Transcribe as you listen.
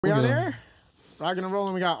We on air? Rocking and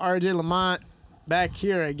rolling. We got RJ Lamont back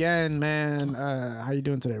here again, man. How you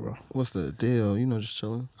doing today, bro? What's the deal? You know, just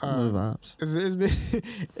chilling. You know the vibes.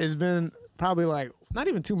 It's been probably like not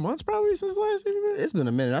even 2 months probably since the last interview. It's been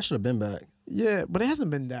a minute. I should have been back. Yeah, but it hasn't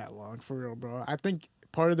been that long for real, bro. I think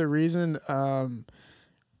part of the reason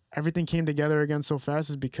everything came together again so fast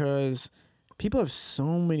is because people have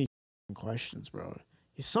so many questions, bro.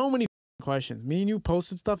 So many questions. Me and you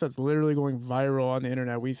posted stuff that's literally going viral on the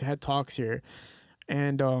internet. We've had talks here,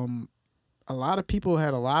 and a lot of people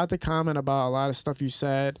had a lot to comment about a lot of stuff you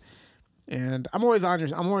said. And I'm always on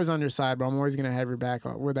your side, bro. I'm always gonna have your back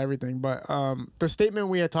with everything. But the statement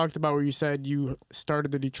we had talked about where you said you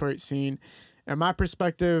started the Detroit scene, and my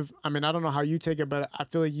perspective, I mean, I don't know how you take it, but I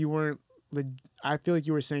feel like you weren't. I feel like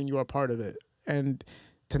you were saying you were a part of it, and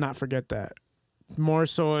to not forget that. More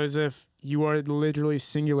so as if you are literally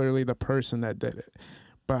singularly the person that did it.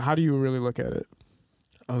 But how do you really look at it?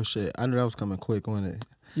 Oh shit! I knew that was coming quick, wasn't it?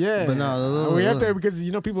 Yeah, but no, we have to because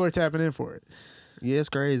people are tapping in for it. Yeah, it's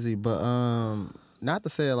crazy, but not to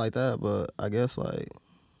say it like that, but I guess like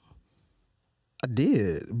I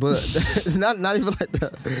did, but not even like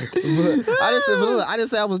that. But I didn't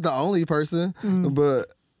say I was the only person, but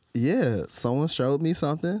yeah, someone showed me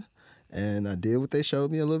something, and I did what they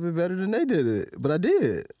showed me a little bit better than they did it, but I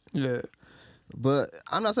did. Yeah. But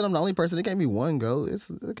I'm not saying I'm the only person. It can't be one goat. It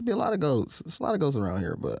could be a lot of goats. It's a lot of goats around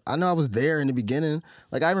here. But I know I was there in the beginning.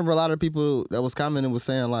 Like I remember a lot of people that was commenting was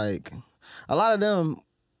saying like, a lot of them,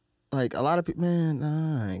 like a lot of people, man,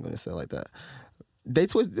 nah, I ain't gonna say it like that. They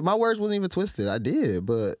twisted. My words wasn't even twisted. I did,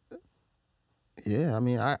 but yeah, I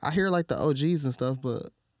mean, I hear like the OGs and stuff, but.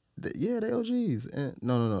 Yeah, they OGs. And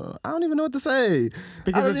no. I don't even know what to say.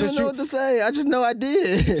 Because I don't even know what to say. I just know I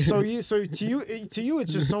did. So to you,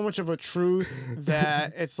 it's just so much of a truth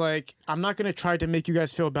that it's like I'm not gonna try to make you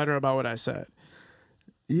guys feel better about what I said.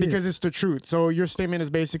 Yeah. Because it's the truth. So your statement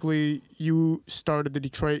is basically you started the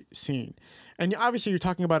Detroit scene, and obviously you're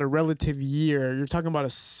talking about a relative year. You're talking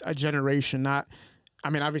about a generation, not. I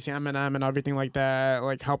mean, obviously Eminem and everything like that,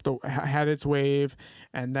 like had its wave,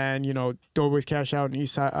 and then Doughboys Cash Out and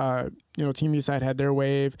Eastside, Team Eastside had their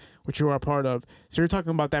wave, which you are a part of. So you're talking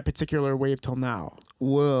about that particular wave till now.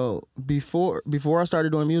 Well, before I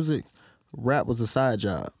started doing music, rap was a side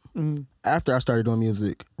job. Mm. After I started doing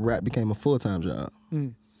music, rap became a full-time job.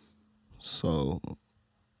 Mm. So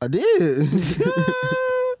I did.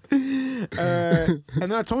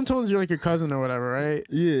 And then Tone Tone's like your cousin or whatever, right?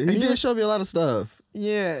 Yeah, he did show me a lot of stuff.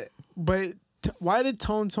 Yeah, but why did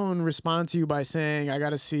Tone respond to you by saying, I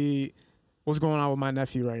gotta see what's going on with my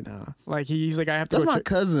nephew right now? Like he's like, I have to. That's my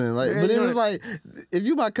cousin. Like, yeah, but it was like, if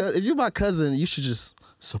you my cousin, you should just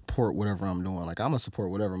support whatever I'm doing. Like I'm gonna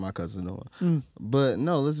support whatever my cousin's doing. Mm. But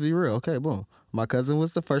no, let's be real. Okay, boom. My cousin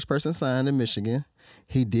was the first person signed in Michigan.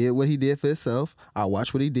 He did what he did for himself. I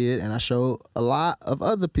watched what he did, and I showed a lot of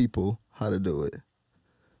other people how to do it.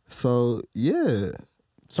 So yeah.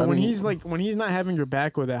 So when he's not having your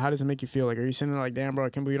back with it, how does it make you feel? Like, are you sitting there like, damn, bro, I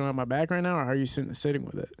can't believe you don't have my back right now, or are you sitting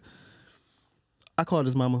with it? I called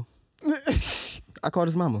his mama. I called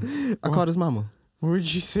his mama. What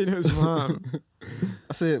would you say to his mom?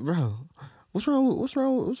 I said, bro, what's wrong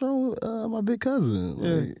with my big cousin?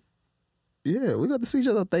 Like, yeah, we got to see each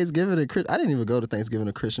other on Thanksgiving and Christmas. I didn't even go to Thanksgiving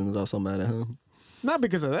or Christmas. I was so mad at him. Not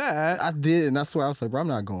because of that. I did, and I swear I was like, bro, I'm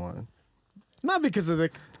not going. Not because of the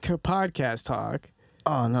podcast talk.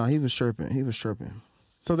 Oh, no, he was chirping.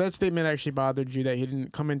 So that statement actually bothered you that he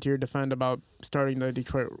didn't come into your defense about starting the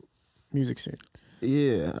Detroit music scene.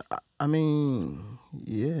 Yeah. I mean,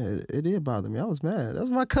 yeah, it did bother me. I was mad. That was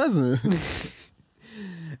my cousin.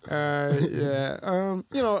 Yeah.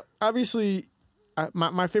 Obviously,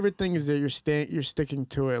 my favorite thing is that you're sticking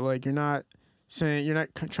to it. Like, you're not trying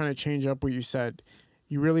to change up what you said.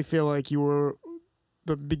 You really feel like you were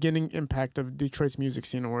the beginning impact of Detroit's music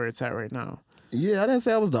scene and where it's at right now. Yeah, I didn't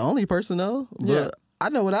say I was the only person though, but I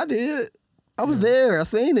know what I did. I was there. I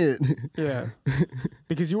seen it. Yeah.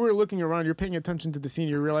 Because you were looking around, you're paying attention to the scene,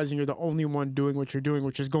 you're realizing you're the only one doing what you're doing,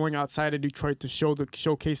 which is going outside of Detroit to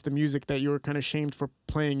showcase the music that you were kind of shamed for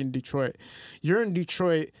playing in Detroit. You're in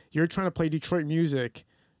Detroit, you're trying to play Detroit music,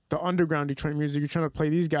 the underground Detroit music, you're trying to play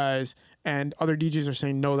these guys, and other DJs are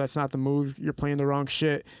saying, no, that's not the move, you're playing the wrong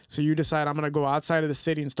shit. So you decide, I'm going to go outside of the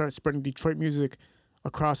city and start spreading Detroit music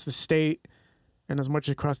across the state and as much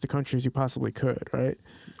across the country as you possibly could, right?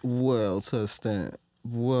 Well, to an extent.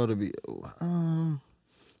 Well, to be...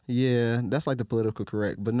 yeah, that's like the political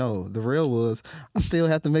correct. But no, the real was I still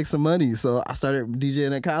have to make some money. So I started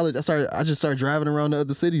DJing at college. I just started driving around to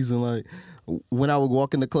other cities, and like when I would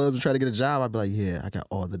walk in the clubs and try to get a job, I'd be like, yeah, I got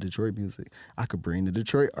all the Detroit music. I could bring the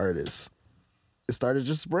Detroit artists. it started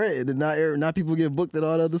just spreading, and now people get booked at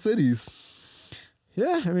all the other cities.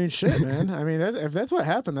 Yeah, I mean, shit, man. I mean, if that's what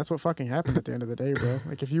happened, that's what fucking happened at the end of the day, bro.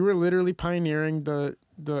 Like, if you were literally pioneering the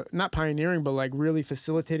not pioneering, but like really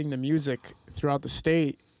facilitating the music throughout the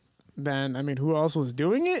state, then, I mean, who else was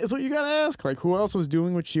doing it is what you gotta ask. Like, who else was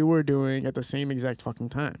doing what you were doing at the same exact fucking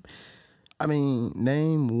time? I mean,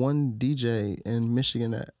 name one DJ in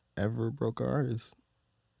Michigan that ever broke an artist.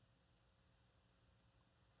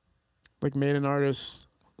 Like, made an artist...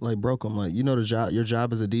 Like, broke them. Like, you know, your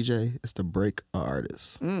job as a DJ is to break an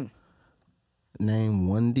artist. Name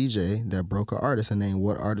one DJ that broke an artist, and name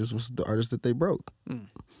what artist was the artist that they broke.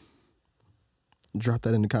 Drop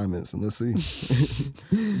that in the comments and let's see.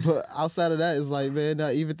 But outside of that, it's like, man, now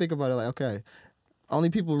even think about it. Like, okay, only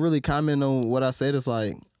people really comment on what I said is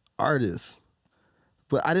like artists.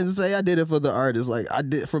 But I didn't say I did it for the artist. Like, I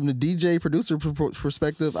did from the DJ producer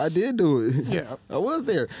perspective. I did do it. Yeah, I was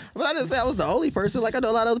there, but I didn't say I was the only person. Like, I know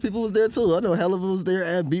a lot of other people was there too. I know Hella was there,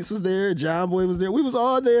 and Beats was there, John Boy was there. We was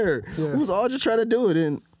all there. Yeah. We was all just trying to do it,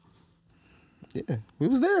 and yeah, we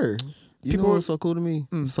was there. You know what was so cool to me?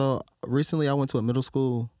 So recently, I went to a middle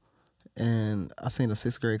school, and I seen a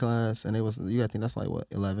 6th grade class, and you gotta think that's like what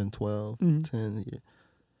 11, 12, 10 years.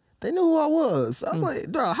 They knew who I was. I was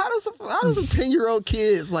like, bro, how does some 10-year-old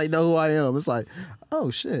kids like know who I am? It's like,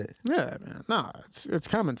 oh shit. Yeah, man. No, it's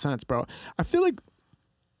common sense, bro. I feel like,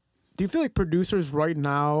 do you feel like producers right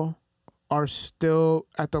now are still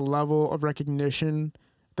at the level of recognition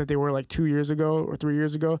that they were like 2 years ago or 3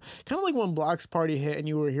 years ago? Kind of like when Block's Party hit and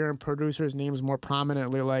you were hearing producers' names more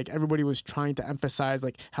prominently, like everybody was trying to emphasize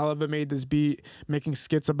like Hella made this beat, making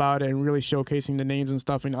skits about it and really showcasing the names and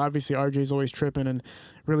stuff. And obviously RJ's always tripping and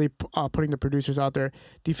really putting the producers out there.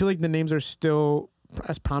 Do you feel like the names are still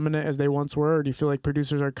as prominent as they once were, or do you feel like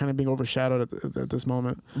producers are kind of being overshadowed at this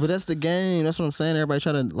moment? But that's the game. That's what I'm saying. Everybody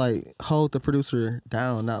try to like hold the producer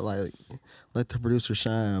down, not like let the producer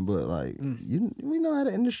shine. But like we know how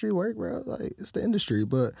the industry work, bro. Like it's the industry.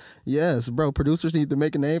 But yes, bro, producers need to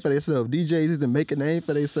make a name for themselves. DJs need to make a name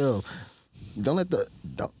for themselves.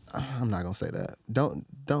 I'm not gonna say that. Don't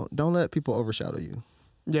let people overshadow you.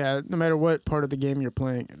 Yeah, no matter what part of the game you're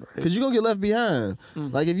playing in, right? Because you're going to get left behind.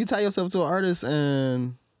 Like, if you tie yourself to an artist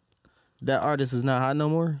and that artist is not hot no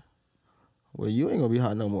more, well, you ain't going to be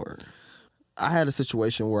hot no more. I had a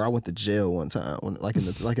situation where I went to jail one time, in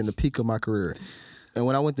the peak of my career. And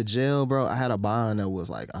when I went to jail, bro, I had a bond that was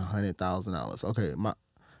like $100,000. Okay,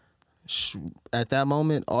 at that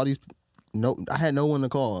moment, I had no one to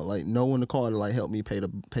call. Like, no one to call to, like, help me pay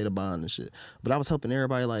the bond and shit. But I was helping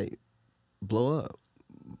everybody, like, blow up.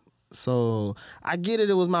 So I get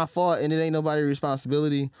it was my fault and it ain't nobody's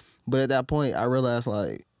responsibility. But at that point, I realized,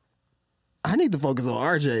 like, I need to focus on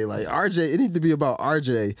RJ. Like, RJ, it need to be about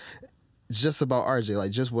RJ. Just about RJ,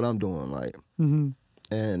 like, just what I'm doing. Like, and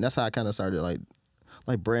that's how I kind of started, like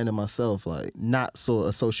branding myself, like, not so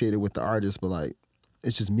associated with the artist, but, like,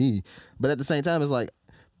 it's just me. But at the same time, it's like,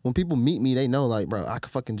 when people meet me, they know, like, bro, I could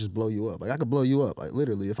fucking just blow you up. Like, I could blow you up. Like,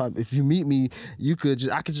 literally, if you meet me, I could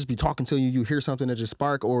just be talking to you. You hear something that just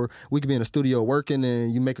spark, or we could be in a studio working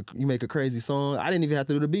and you make a crazy song. I didn't even have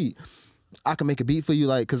to do the beat. I can make a beat for you,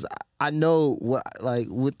 like, cause I know what, like,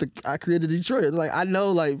 I created Detroit. Like, I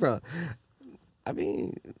know, like, bro. I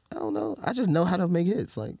mean, I don't know. I just know how to make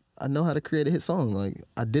hits. Like, I know how to create a hit song. Like,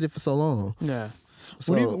 I did it for so long. Yeah.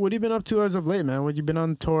 So, what have you been up to as of late, man? What you been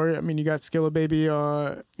on tour? I mean, you got Skilla Baby,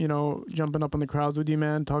 jumping up on the crowds with you,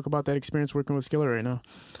 man. Talk about that experience working with Skilla right now.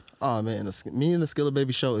 Oh man, me and the Skilla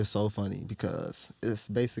Baby show is so funny because it's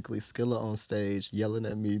basically Skilla on stage yelling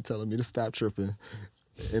at me, telling me to stop tripping,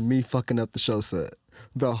 and me fucking up the show set.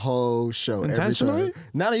 The whole show, every time.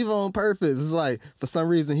 Not even on purpose. It's like, for some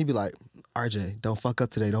reason, he'd be like, RJ, don't fuck up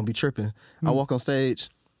today. Don't be tripping. I walk on stage.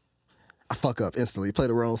 I fuck up instantly, play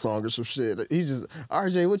the wrong song or some shit. He just,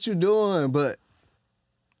 RJ, what you doing? But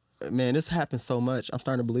man, this happens so much. I'm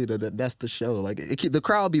starting to believe that's the show. Like, the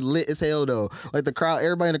crowd be lit as hell though. Like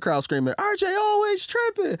everybody in the crowd screaming, RJ always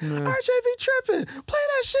tripping. RJ be tripping. Play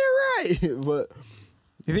that shit right. But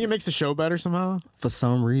you think it makes the show better somehow? For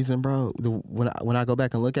some reason, bro, when I go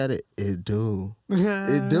back and look at it, it do.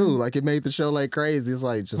 It do. Like, it made the show like crazy. It's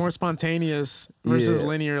like just more spontaneous versus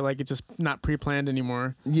linear. Like, it's just not pre-planned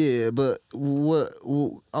anymore. Yeah, but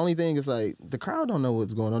only thing is, like, the crowd don't know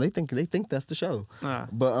what's going on. They think that's the show.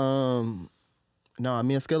 But no,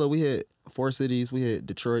 me and Skilla, we hit 4 cities. We hit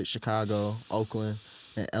Detroit, Chicago, Oakland,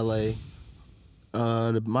 and LA.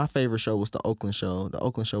 My favorite show was the Oakland show. The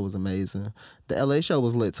Oakland show was amazing. The LA show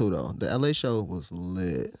was lit too, though. The LA show was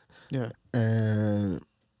lit. Yeah. And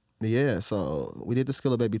yeah, so we did the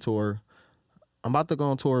Skilla Baby tour. I'm about to go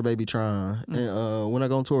on tour with BabyTron, and when I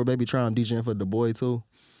go on tour with BabyTron, I'm DJing for the boy too.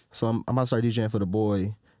 So I'm about to start DJing for the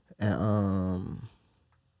boy, and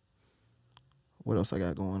what else I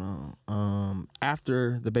got going on?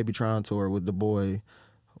 After the BabyTron tour with the boy,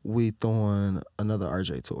 we throwing another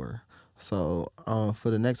RJ tour. So for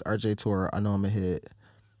the next RJ tour, I know I'm gonna hit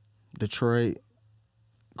Detroit,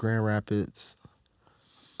 Grand Rapids,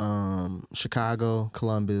 Chicago,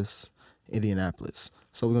 Columbus, Indianapolis.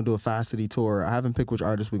 So we're gonna do a 5-city tour. I haven't picked which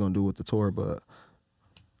artist we're gonna do with the tour, but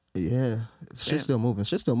yeah, shit's still moving.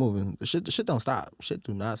 Shit's still moving. The shit don't stop. Shit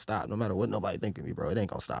do not stop. No matter what nobody think of me, bro, it ain't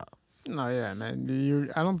gonna stop. No, yeah, man.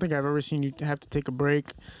 I don't think I've ever seen you have to take a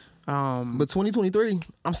break. But 2023,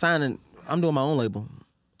 I'm signing. I'm doing my own label.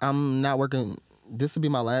 I'm not working. This will be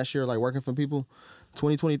my last year, like working for people.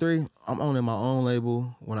 2023, I'm owning my own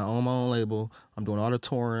label. When I own my own label, I'm doing all the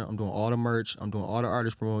touring. I'm doing all the merch. I'm doing all the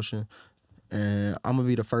artist promotion. And I'm gonna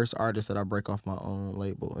be the first artist that I break off my own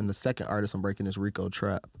label. And the second artist I'm breaking is Rico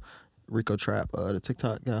Trap. Rico Trap, the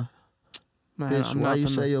TikTok guy. Man, Bitch, why you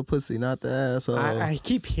share your pussy, not the asshole? I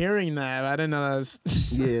keep hearing that. I didn't know that was...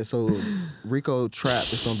 Yeah, so Rico Trap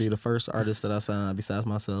is going to be the first artist that I sign besides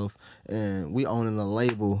myself. And we owning a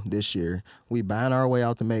label this year. We buying our way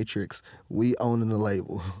out the Matrix. We owning the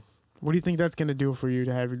label. What do you think that's going to do for you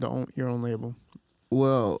to have your own label?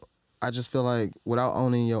 Well, I just feel like without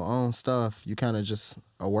owning your own stuff, you kind of just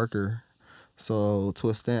a worker. So to a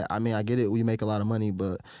extent, I mean, I get it. We make a lot of money,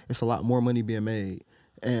 but it's a lot more money being made.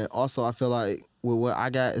 And also, I feel like with what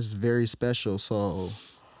I got is very special. So,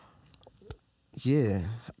 yeah,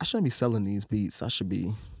 I shouldn't be selling these beats. I should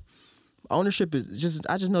be. Ownership is just,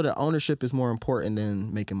 I just know that ownership is more important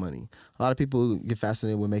than making money. A lot of people get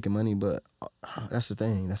fascinated with making money, but that's the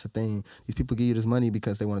thing. That's the thing. These people give you this money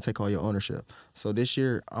because they want to take all your ownership. So this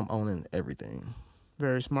year, I'm owning everything.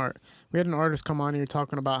 Very smart. We had an artist come on here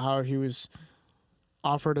talking about how he was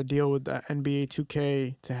offered a deal with the NBA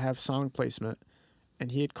 2K to have song placement.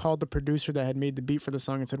 And he had called the producer that had made the beat for the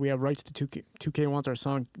song and said, we have rights to 2K. 2K wants our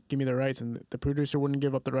song. Give me the rights. And the producer wouldn't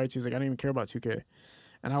give up the rights. He's like, I don't even care about 2K.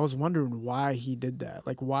 And I was wondering why he did that.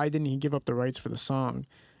 Like, why didn't he give up the rights for the song?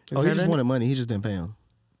 He just wanted money. He just didn't pay him.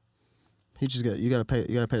 He just got you gotta pay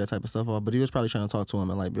that type of stuff off. But he was probably trying to talk to him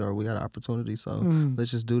and like, bro, we got an opportunity, so let's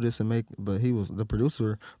just do this and make. But the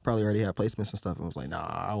producer probably already had placements and stuff and was like, nah,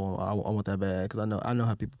 I want that bad because I know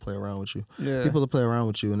how people play around with you. Yeah. People will play around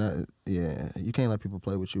with you, and you can't let people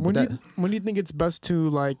play with you. When do you think it's best to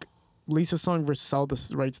like lease a song versus sell the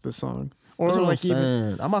rights to the song? Or that's what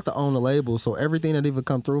like I'm about to own the label, so everything that even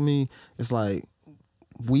come through me, it's like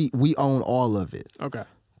we own all of it. Okay.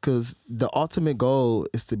 Because the ultimate goal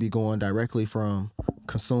is to be going directly from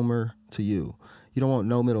consumer to you. You don't want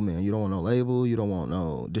no middleman. You don't want no label. You don't want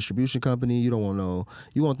no distribution company. You don't want no.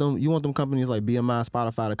 You want them companies like BMI,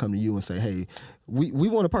 Spotify to come to you and say, hey, we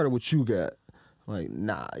want a part of what you got. Like,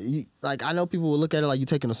 nah. Like, I know people will look at it like you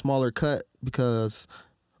taking a smaller cut because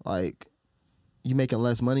like you making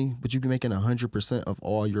less money, but you be making 100% of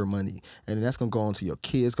all your money, and then that's gonna go on to your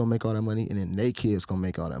kids gonna make all that money, and then they kids gonna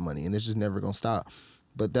make all that money, and it's just never gonna stop.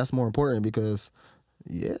 But that's more important because,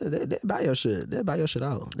 yeah, they buy your shit. They buy your shit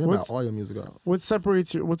out. They buy all your music out. What's going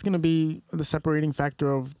to be the separating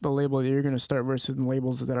factor of the label that you're going to start versus the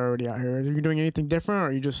labels that are already out here? Are you doing anything different, or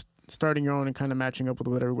are you just starting your own and kind of matching up with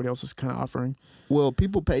what everybody else is kind of offering? Well,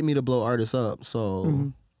 people pay me to blow artists up,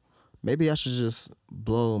 so maybe I should just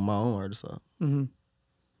blow my own artists up,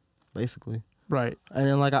 basically. Right. And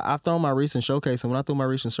then, like, I've thrown my recent showcase, and when I threw my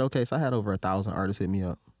recent showcase, I had over 1,000 artists hit me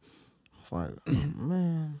up. It's like,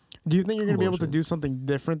 man. Do you think you're going to be able to do something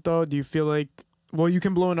different, though? Do you feel like, well, you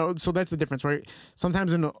can blow a note, so that's the difference, right?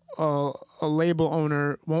 Sometimes a label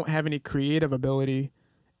owner won't have any creative ability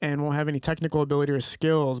and won't have any technical ability or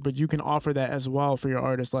skills, but you can offer that as well for your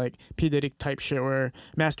artist, like P. Diddy type shit, where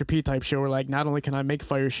Master P type shit, where like, not only can I make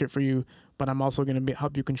fire shit for you, but I'm also going to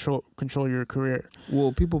help you control your career.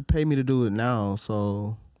 Well, people pay me to do it now,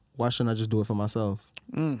 so why shouldn't I just do it for myself?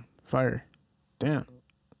 Fire. Damn.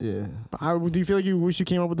 Yeah. Do you feel like you wish you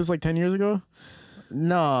came up with this like 10 years ago?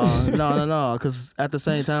 No. Because at the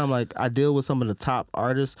same time, like, I deal with some of the top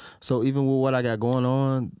artists. So even with what I got going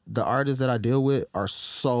on, the artists that I deal with are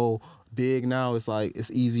so big now. It's like it's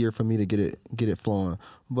easier for me to get it flowing.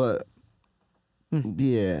 But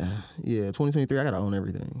yeah. 2023, I gotta own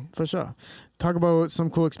everything for sure. Talk about some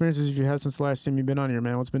cool experiences you had since the last time you've been on here,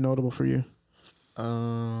 man. What's been notable for you?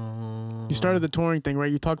 You started the touring thing,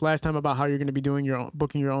 right? You talked last time about how you're going to be doing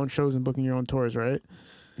booking your own shows and booking your own tours, right?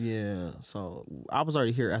 Yeah. So I was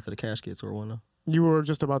already here after the Cash Kid tour, wasn't I? You were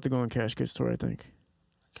just about to go on Cash Kid's tour, I think.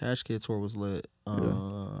 Cash Kid tour was lit.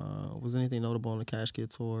 Was anything notable on the Cash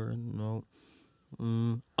Kid tour? No.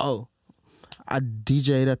 I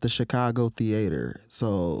DJ'd at the Chicago Theater.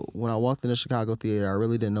 So when I walked in the Chicago Theater, I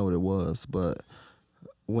really didn't know what it was, but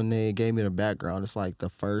when they gave me the background, it's like the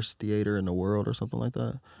first theater in the world or something like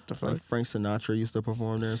that. Like Frank Sinatra used to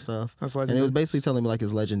perform there and stuff. That's legendary. And it was basically telling me like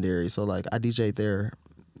it's legendary. So like I DJ'd there,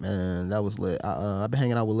 and that was lit. I've been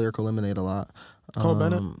hanging out with Lyrical Lemonade a lot. Cole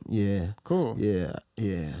Bennett? Yeah. Cool. Yeah.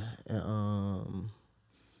 And,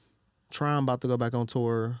 Tron about to go back on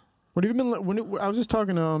tour. What have you been? I was just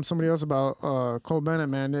talking to somebody else about Cole Bennett,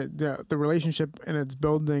 man. The relationship and its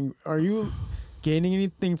building. Are you gaining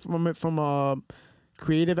anything from it from a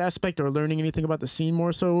creative aspect, or learning anything about the scene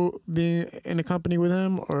more so being in a company with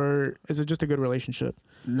him, or is it just a good relationship?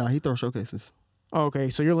 No, he throws showcases. Oh, okay,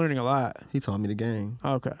 so you're learning a lot. He taught me the game.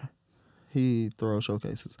 Okay. He throws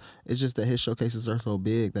showcases. It's just that his showcases are so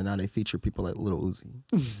big that now they feature people like Lil Uzi.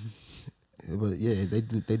 But yeah,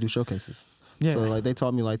 they do showcases. Yeah. So like they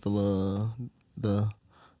taught me like the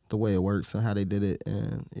way it works and how they did it,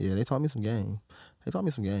 and yeah, they taught me some game.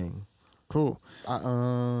 Cool.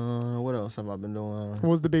 What else have I been doing? What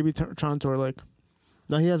was the BabyTron tour like?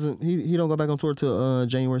 No, he hasn't. He don't go back on tour till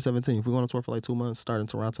January 17th. We go on tour for like 2 months, start in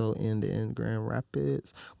Toronto, end in Grand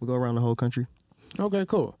Rapids. We go around the whole country. Okay,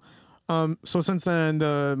 cool. So since then,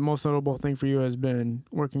 the most notable thing for you has been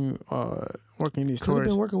working these tours. I've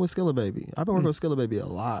been working with Skilla Baby. I've been working with Skilla Baby a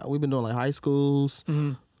lot. We've been doing like high schools.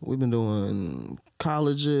 Mm-hmm. We've been doing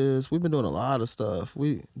colleges. We've been doing a lot of stuff.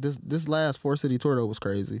 This last 4-city tour though was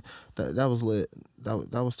crazy. That was lit.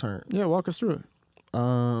 That was turned. Yeah, walk us through it.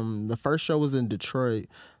 The first show was in Detroit.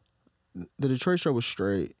 The Detroit show was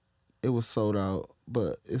straight. It was sold out,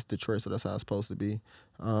 but it's Detroit, so that's how it's supposed to be.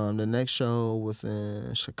 The next show was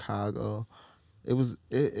in Chicago. It was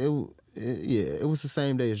the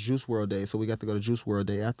same day as Juice WRLD Day, so we got to go to Juice WRLD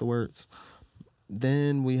Day afterwards.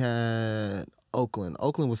 Then we had Oakland.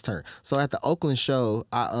 Oakland was turned. So at the Oakland show,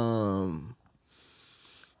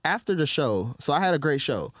 after the show, so I had a great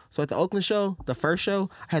show. So at the Oakland show, the first show,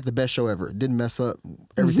 I had the best show ever. Didn't mess up.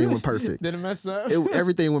 Everything went perfect. Didn't mess up?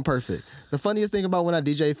 Everything went perfect. The funniest thing about when I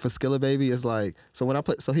DJ for Skilla Baby is like, so when I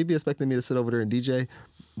play, so he'd be expecting me to sit over there and DJ,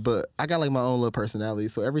 but I got like my own little personality.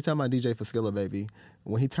 So every time I DJ for Skilla Baby,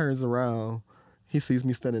 when he turns around, he sees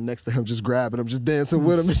me standing next to him, just grabbing him, just dancing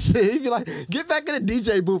with him and shit. He'd be like, get back in the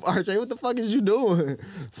DJ booth, RJ. What the fuck is you doing?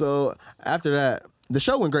 So after that, the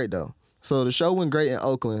show went great though. So the show went great in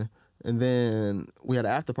Oakland, and then we had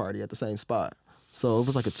an after party at the same spot. So it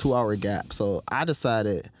was like a 2-hour gap. So I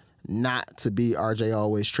decided not to be RJ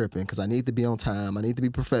always tripping because I need to be on time. I need to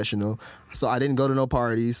be professional. So I didn't go to no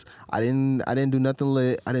parties. I didn't do nothing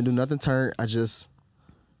lit. I didn't do nothing turned. I just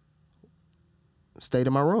stayed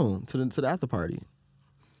in my room to the after party.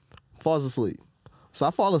 Falls asleep. So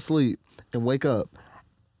I fall asleep and wake up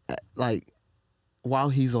like while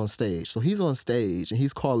he's on stage. So he's on stage and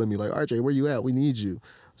he's calling me like, RJ, where you at? We need you.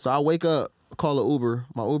 So I wake up, call an Uber.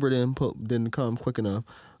 My Uber didn't come quick enough.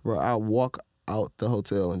 Bro, I walk out the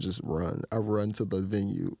hotel and just run. I run to the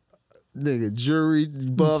venue. Nigga, jury,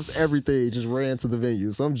 buffs, everything just ran to the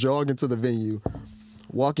venue. So I'm jogging to the venue,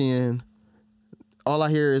 walk in. All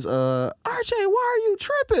I hear is, RJ, why are you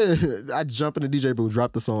tripping? I jump in the DJ booth,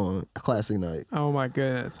 drop the song, Classic Night. Oh my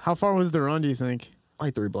goodness. How far was the run, do you think?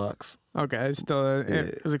 Like 3 blocks. Okay, still,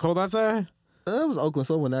 is it cold outside? It was Oakland,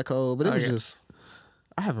 so it wasn't that cold, but it was just,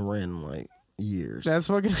 I haven't ran in like years. That's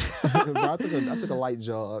fucking... I took a light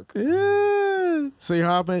jog. Yeah. So you're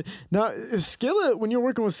hopping. Now, Skilla, when you're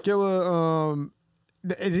working with Skilla,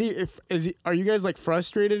 are you guys like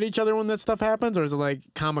frustrated at each other when that stuff happens, or is it like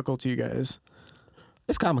comical to you guys?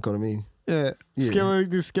 It's comical to me. Yeah. Does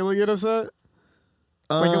Skilla get upset?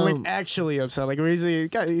 Like actually upset? Like, or is he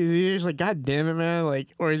just like, God damn it, man? Like,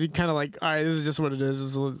 or is he kind of like, all right, this is just what it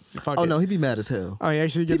is. Fuck it. No, he'd be mad as hell. Oh, he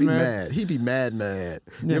actually gets mad? He'd be mad. Yeah.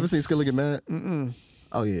 You ever seen Skilla get mad? Mm-mm.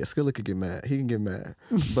 Oh, yeah, Skilla could get mad. He can get mad.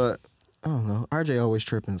 But, I don't know. RJ always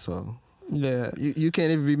tripping, so... Yeah. You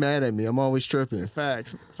can't even be mad at me. I'm always tripping.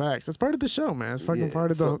 Facts. That's part of the show, man. It's fucking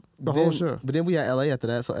part of the whole show. But then we had LA after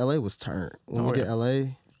that, so LA was turned. When we get LA, yeah,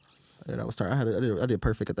 that was turned. I did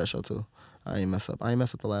perfect at that show too. I ain't mess up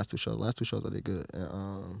the last 2 shows. The last 2 shows I did good.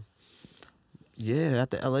 And, yeah, at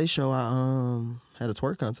the LA show I had a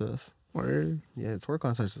twerk contest. Word. Yeah, twerk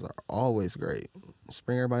contests are always great.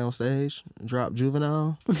 Bring everybody on stage, drop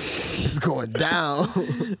Juvenile. It's going down.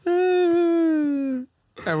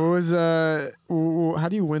 And what was how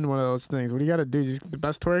do you win one of those things? What do you got to do? Just the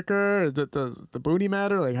best twerker? Is it the booty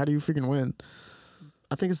matter? Like, how do you freaking win?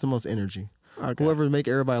 I think it's the most energy. Okay. Whoever make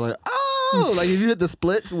everybody like, oh, like if you hit the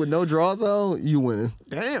splits with no draws on, you winning.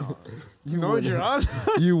 Damn. No draws.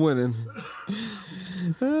 You winning.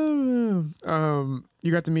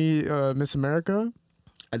 You got to meet Miss America.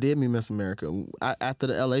 I did meet Miss America. After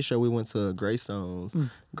the LA show, we went to Greystones.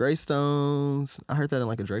 Greystones. I heard that in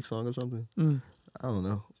like a Drake song or something. I don't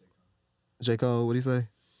know. J. Cole, what do you say?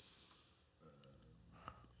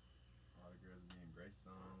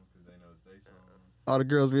 All the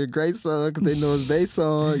girls be a Greystone because they know it's their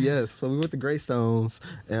song. Yes. So we went to Greystones.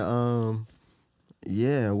 And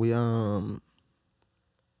yeah, we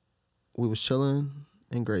was chilling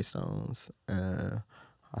in Greystones. And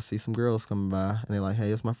I see some girls coming by and they're like,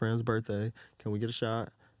 hey, it's my friend's birthday. Can we get a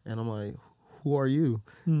shot? And I'm like, who are you?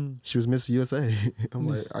 She was Miss USA. I'm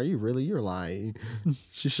like, are you really? You're lying.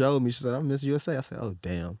 She showed me. She said, I'm Miss USA. I said, oh,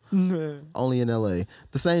 damn. Only in LA.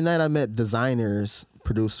 The same night I met Designer's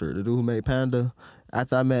producer, the dude who made Panda.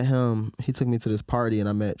 After I met him, he took me to this party and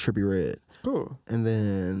I met Trippie Redd. Cool. And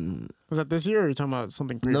then... Was that this year or are you talking about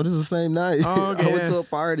something previous? No, this is the same night. Oh, okay, I went to a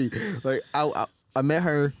party. Like, I met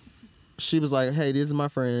her. She was like, hey, this is my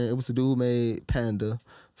friend. It was the dude who made Panda.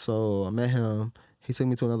 So I met him. He took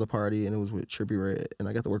me to another party, and it was with Trippie Redd, and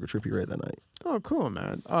I got to work with Trippie Redd that night. Oh, cool,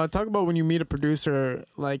 man. Talk about when you meet a producer,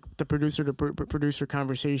 like the producer to producer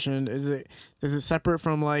conversation. Is it separate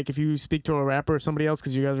from like if you speak to a rapper or somebody else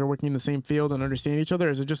because you guys are working in the same field and understand each other?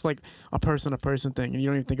 Or is it just like a person thing, and you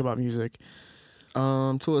don't even think about music? To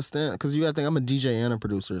a extent, because you got to think I'm a DJ and a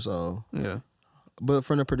producer, so yeah. But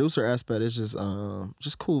from the producer aspect, it's just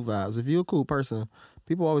cool vibes. If you're a cool person,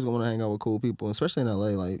 people always gonna want to hang out with cool people, especially in LA.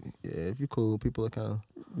 Like, yeah, if you're cool, people are kind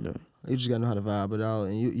of, you just gotta know how to vibe it out.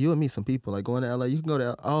 And you'll meet some people. Like going to LA, you can go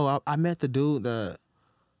to, I met the dude that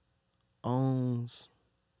owns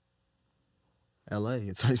LA.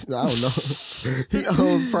 It's like, I don't know. He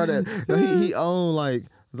owns part of, he owned like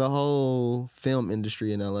the whole film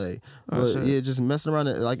industry in LA. But yeah, just messing around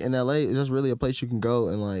like in LA, it's just really a place you can go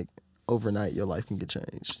and like overnight your life can get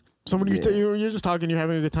changed. So when you're just talking, you're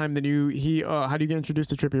having a good time, then how do you get introduced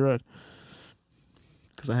to Trippie Redd?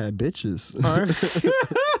 Because I had bitches.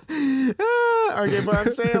 Okay, but I'm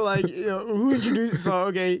saying like, who introduced? So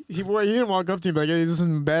okay, he didn't walk up to you like, hey, these are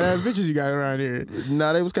some badass bitches you got around here.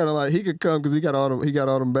 Nah, they was kind of like he could come because he got all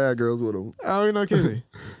them bad girls with him. Oh, no kidding.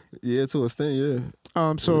 Yeah, to a extent, yeah.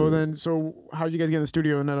 So how did you guys get in the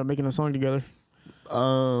studio and end up making a song together?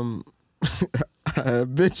 I had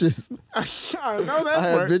bitches. I know that. I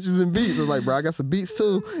had bitches and beats. I was like, bro, I got some beats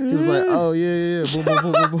too. He was like, oh yeah. Boom,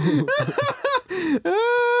 boom, boom, boom, boom.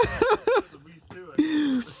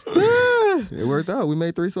 It worked out. We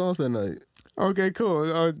made 3 songs that night. Okay,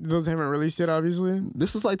 cool. Those haven't released yet, obviously.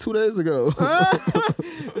 This was like 2 days ago.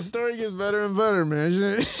 The story gets better and better,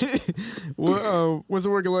 man. What's it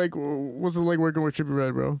working like? What's it like working with Trippie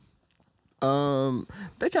Redd, bro?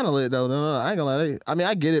 They kind of lit though. No, I ain't gonna lie. I mean,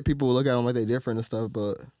 I get it. People look at them like they different and stuff,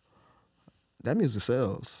 but that music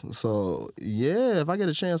sells. So yeah, if I get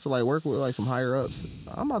a chance to like work with like some higher ups,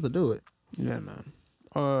 I'm about to do it. Yeah, man.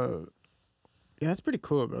 Yeah, that's pretty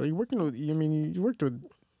cool, bro. You worked with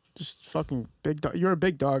just fucking big dog. You're a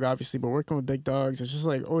big dog, obviously, but working with big dogs, it's just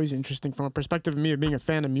like always interesting from a perspective of me of being a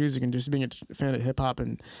fan of music and just being a fan of hip hop,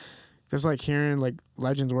 and just like hearing like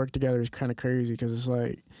legends work together is kind of crazy because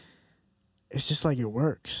it's just like it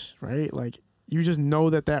works, right? Like you just know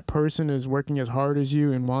that person is working as hard as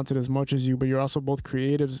you and wants it as much as you, but you're also both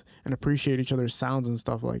creatives and appreciate each other's sounds and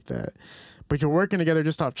stuff like that. But you're working together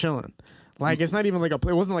just off chilling. Like it's not even like it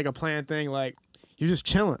wasn't like a planned thing. Like you're just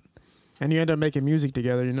chilling and you end up making music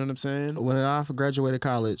together. You know what I'm saying? When I graduated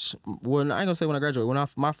college, I ain't gonna say when I graduated,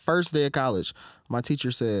 my first day of college, my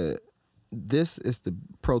teacher said, "This is the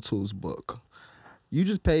Pro Tools book. You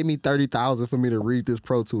just paid me $30,000 for me to read this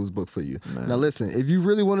Pro Tools book for you. Man. Now listen, if you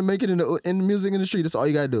really want to make it in the music industry, that's all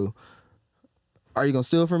you gotta do. Are you gonna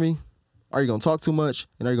steal from me? Are you gonna talk too much?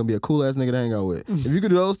 And are you gonna be a cool ass nigga to hang out with? If you can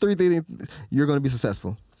do those 3 things, you're gonna be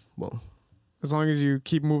successful. Well, as long as you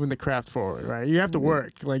keep moving the craft forward, right? You have to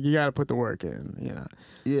work. Like you gotta put the work in. You know.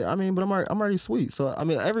 Yeah, I mean, but I'm already sweet. So I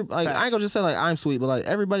mean, I ain't gonna just say like I'm sweet, but like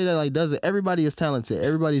everybody that like does it, everybody is talented.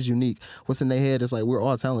 Everybody's unique. What's in their head is like we're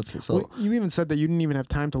all talented. So you even said that you didn't even have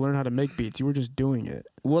time to learn how to make beats. You were just doing it.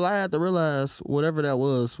 Well, I had to realize whatever that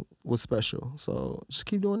was special. So just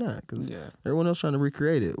keep doing that because everyone else trying to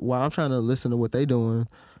recreate it. While I'm trying to listen to what they doing,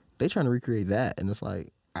 they trying to recreate that, and it's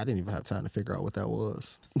like I didn't even have time to figure out what that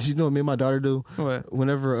was. You know what me and my daughter do? What?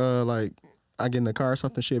 Whenever like I get in the car or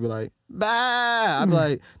something, she'll be like, "Bah!" I'm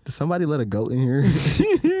like, "Did somebody let a goat in here?"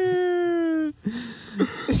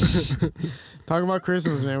 Talk about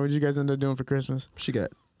Christmas, man. What did you guys end up doing for Christmas? She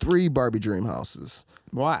got 3 Barbie dream houses.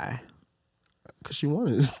 Why? Because she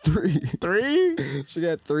wanted 3. 3? She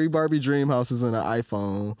got 3 Barbie dream houses and an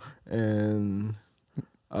iPhone and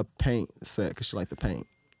a paint set because she liked to paint.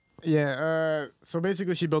 Yeah. So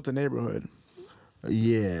basically, she built a neighborhood.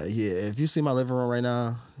 Yeah. If you see my living room right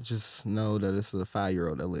now, just know that it's a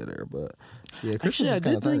 5-year-old that live there. But yeah, Actually, Christmas I is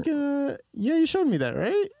did kinda think. tight. Yeah, you showed me that,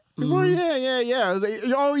 right? Before, yeah. I was like,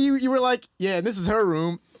 oh, you were like, yeah, this is her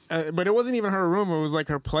room, but it wasn't even her room. It was like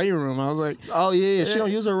her playroom. I was like, Oh yeah, she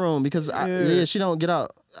don't use her room because she don't get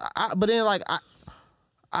out. But then like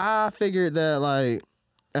I figured that like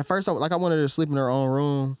at first I wanted her to sleep in her own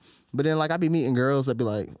room, but then like I be meeting girls that be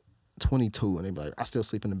like 22 and they be like, I still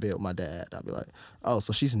sleep in the bed with my dad. I'd be like, oh,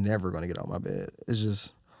 so she's never gonna get out of my bed. It's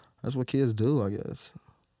just that's what kids do, I guess.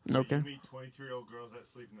 okay. You meet 22-year-old girls that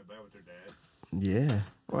sleep in the bed with their dad. Yeah.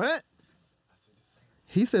 What?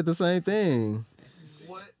 He said the same thing.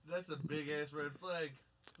 What? That's a big ass red flag.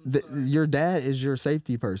 Your dad is your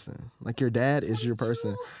safety person. Like your dad is your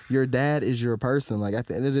person. Your dad is your person. Like at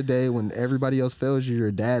the end of the day, when everybody else fails you,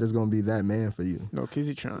 your dad is gonna be that man for you. No,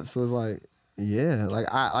 Kizzy-tron. So it's like, yeah. Like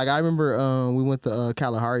I remember we went to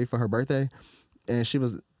Kalahari for her birthday, and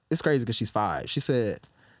it's crazy because she's 5. She said,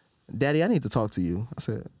 "Daddy, I need to talk to you." I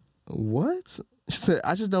said, "What?" She said,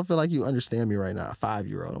 "I just don't feel like you understand me right now." A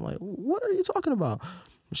 5-year-old. I'm like, "What are you talking about?"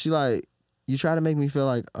 She like, you try to make me feel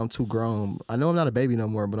like I'm too grown. I know I'm not a baby no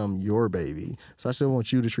more, but I'm your baby. So I still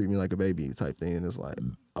want you to treat me like a baby type thing. And it's like,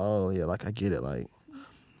 oh yeah, like I get it. Like,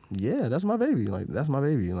 yeah, that's my baby. Like, that's my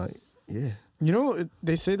baby. Like, yeah. You know,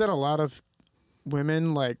 they say that a lot of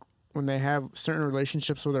women, like, when they have certain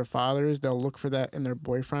relationships with their fathers, they'll look for that in their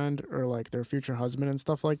boyfriend or, like, their future husband and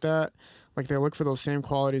stuff like that. Like, they look for those same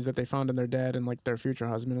qualities that they found in their dad and, like, their future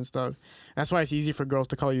husband and stuff. That's why it's easy for girls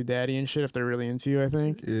to call you daddy and shit if they're really into you, I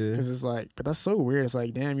think. Yeah. Because it's like, but that's so weird. It's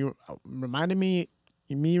like, damn, you reminded me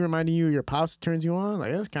reminding you your pops turns you on.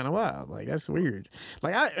 Like, that's kind of wild. Like, that's weird.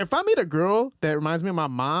 Like, if I meet a girl that reminds me of my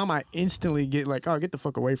mom, I instantly get like, oh, get the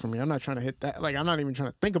fuck away from me. I'm not trying to hit that. Like, I'm not even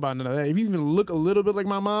trying to think about none of that. If you even look a little bit like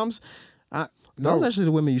my mom's, Those actually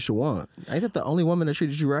the women you should want. Ain't that the only woman that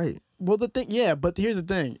treated you right? Well, the thing, yeah, but here's the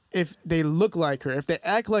thing. If they look like her, if they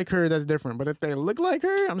act like her, that's different. But if they look like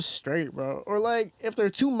her, I'm straight, bro. Or, like, if they're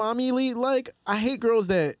too mommy-ly, like, I hate girls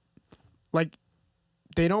that, like,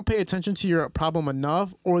 they don't pay attention to your problem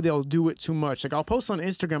enough, or they'll do it too much. Like, I'll post on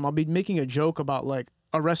Instagram, I'll be making a joke about, like,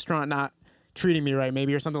 a restaurant not treating me right,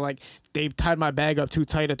 maybe, or something like they tied my bag up too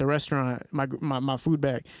tight at the restaurant, my food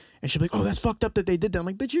bag. And she'll be like, oh, that's fucked up that they did that. I'm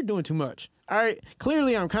like, bitch, you're doing too much. All right.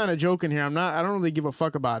 Clearly, I'm kind of joking here. I don't really give a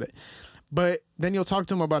fuck about it. But then you'll talk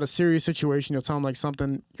to them about a serious situation. You'll tell them like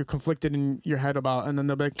something you're conflicted in your head about. And then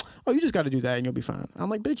they'll be like, oh, you just got to do that and you'll be fine. I'm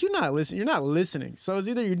like, bitch, you're not listening. You're not listening. So it's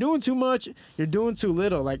either you're doing too much, you're doing too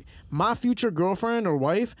little. Like my future girlfriend or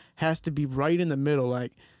wife has to be right in the middle.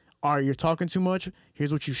 Like, all right, you're talking too much.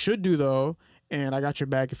 Here's what you should do though. And I got your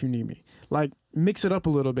back if you need me. Like, mix it up a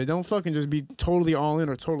little bit. Don't fucking just be totally all in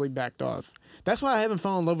or totally backed off. That's why I haven't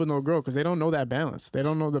fallen in love with no girl, because they don't know that balance. They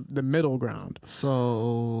don't know the middle ground.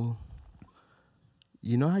 So,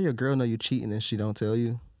 you know how your girl know you cheating and she don't tell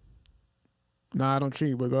you? Nah, I don't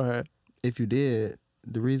cheat, but go ahead. If you did,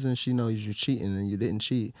 the reason she knows you're cheating and you didn't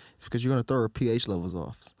cheat is because you're going to throw her pH levels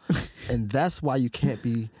off. And that's why you can't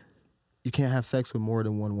have sex with more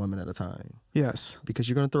than one woman at a time. Yes. Because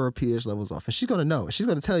you're going to throw her pH levels off. And she's going to know. She's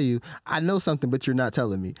going to tell you, I know something, but you're not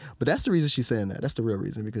telling me. But that's the reason she's saying that. That's the real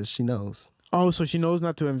reason, because she knows. Oh, so she knows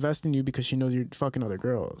not to invest in you because she knows you're fucking other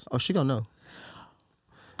girls. Oh, she going to know.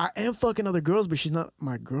 I am fucking other girls, but she's not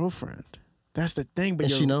my girlfriend. That's the thing. But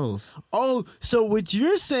And she knows. Oh, so what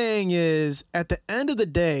you're saying is, at the end of the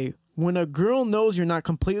day, when a girl knows you're not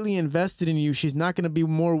completely invested in you, she's not going to be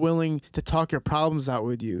more willing to talk your problems out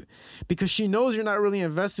with you, because she knows you're not really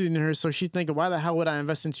invested in her. So she's thinking, why the hell would I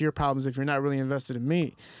invest into your problems if you're not really invested in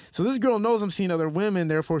me? So this girl knows I'm seeing other women,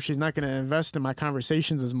 therefore she's not going to invest in my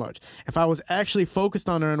conversations as much. If I was actually focused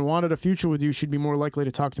on her and wanted a future with you, she'd be more likely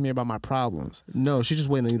to talk to me about my problems. No, she's just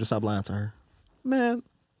waiting on you to stop lying to her. Man.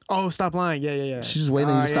 Oh, stop lying. Yeah. She's just waiting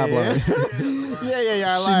on you to stop lying.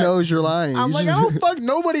 Yeah. She knows you're lying. I'm like, I don't fuck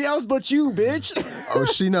nobody else but you, bitch. Oh,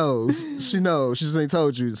 she knows. She knows. She just ain't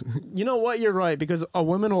told you. You know what? You're right, because a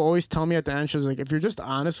woman will always tell me at the end, she's like, if you're just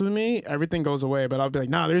honest with me, everything goes away. But I'll be like,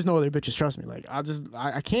 nah, there's no other bitches. Trust me. Like,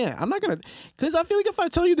 I can't. I'm not going to, because I feel like if I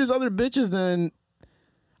tell you there's other bitches, then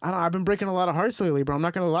I've been breaking a lot of hearts lately, bro. I'm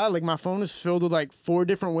not going to lie. Like, my phone is filled with like 4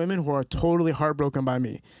 different women who are totally heartbroken by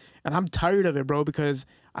me. And I'm tired of it, bro, because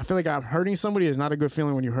I feel like I'm hurting somebody is not a good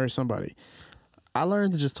feeling when you hurt somebody. I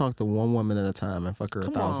learned to just talk to one woman at a time and fuck her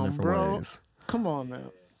 1,000 different ways. Come on,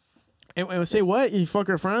 man. And say what? You fuck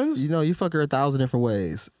her friends? You know, you fuck her 1,000 different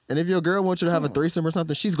ways. And if your girl wants you to have a threesome or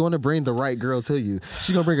something, she's going to bring the right girl to you.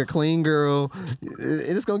 She's going to bring a clean girl.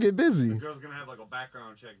 It's going to get busy. The girl's going to have like a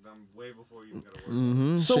background check done way before you even go to work.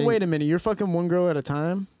 Mm-hmm. So wait a minute. You're fucking one girl at a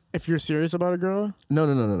time? If you're serious about a girl?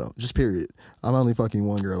 No. Just period. I'm only fucking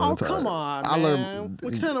one girl at a time. Come on, I man.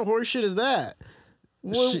 What kind of horse shit is that?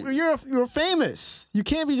 Well, you're famous. You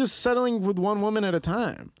can't be just settling with one woman at a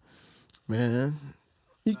time. Man.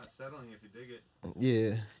 Not settling if you dig it.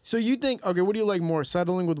 Yeah. So you think, okay, what do you like more?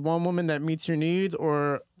 Settling with one woman that meets your needs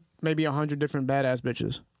or maybe 100 different badass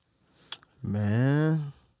bitches?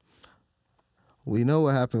 Man. We know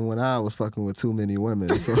what happened when I was fucking with too many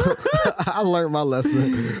women. So I learned my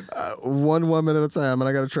lesson. One woman at a time, and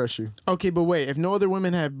I got to trust you. Okay, but wait. If no other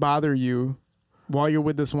women have bothered you while you're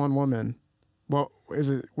with this one woman, well,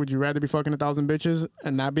 would you rather be fucking 1,000 bitches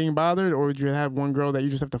and not being bothered, or would you have one girl that you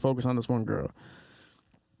just have to focus on this one girl?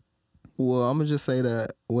 Well, I'm going to just say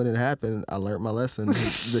that when it happened, I learned my lesson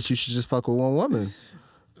that you should just fuck with one woman.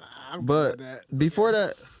 But before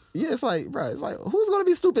that... Yeah, it's like, bro, it's like, who's going to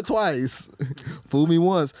be stupid twice? Fool me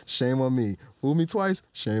once, shame on me. Fool me twice,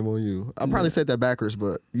 shame on you. I probably said that backwards,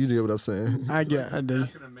 but you know what I'm saying. I do. Asking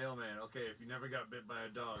a mailman, okay, if you never got bit by a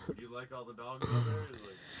dog, would you like all the dogs out there?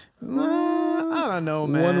 I don't know,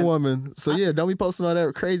 man. One woman. So yeah, don't be posting all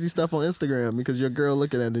that crazy stuff on Instagram because your girl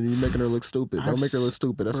looking at it and you making her look stupid. Don't make her look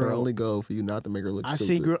stupid. That's her only goal, for you not to make her look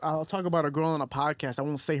stupid. I'll talk about a girl on a podcast. I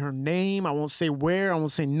won't say her name. I won't say where. I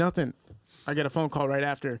won't say nothing. I get a phone call right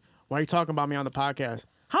after. Why are you talking about me on the podcast?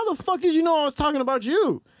 How the fuck did you know I was talking about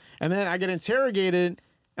you? And then I get interrogated,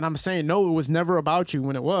 and I'm saying, no, it was never about you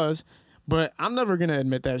when it was. But I'm never going to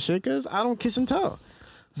admit that shit because I don't kiss and tell.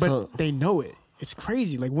 But they know it. It's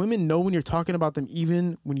crazy. Like, women know when you're talking about them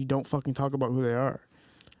even when you don't fucking talk about who they are.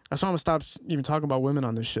 That's why I'm going to stop even talking about women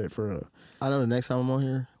on this shit for real. I know the next time I'm on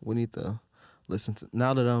here, we need to listen to...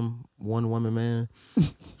 Now that I'm one woman man,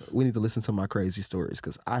 we need to listen to my crazy stories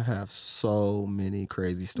because I have so many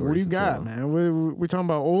crazy stories. What do you got, man? We talking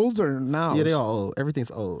about olds or now? Yeah, they all old. Everything's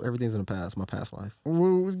old. Everything's in the past. My past life.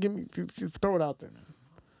 Throw it out there, man.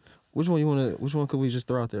 Which one could we just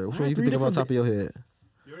throw out there? Which one you can think about top of your head?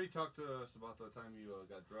 You already talked to us about the time you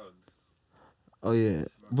got drugged. Oh yeah,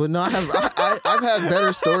 but no, I've had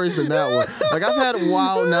better stories than that one. Like I've had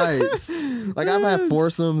wild nights. Like I've had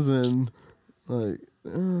foursomes and like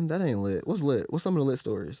that ain't lit. What's lit? What's some of the lit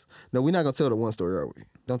stories? No, we're not gonna tell the one story, are we?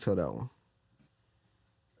 Don't tell that one.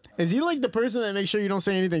 Is he like the person that makes sure you don't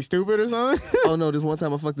say anything stupid or something? Oh no, this one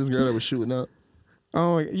time I fucked this girl that was shooting up.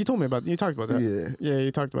 Oh, you told me about that. You talked about that. Yeah,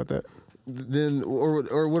 you talked about that. Then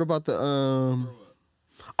or what about the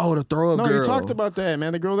the throw up girl? No, you talked about that,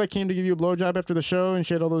 man. The girl that came to give you a blowjob after the show and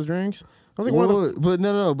she had all those drinks. I was like, but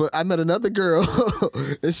no, but I met another girl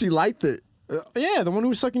and she liked it. Yeah, the one who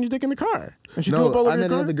was sucking your dick in the car. And she threw up all over I your met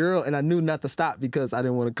car? another girl and I knew not to stop because I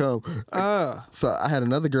didn't want to come. So I had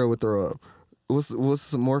another girl with throw up. What's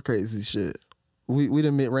some more crazy shit? We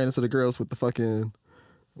ran into the girls with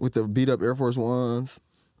the beat up Air Force Ones.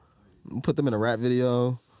 Put them in a rap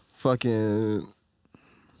video. Fucking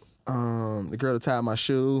the girl that tied my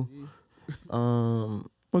shoe.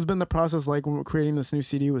 What's been the process like when we're creating this new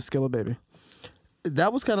CD with Skilla Baby?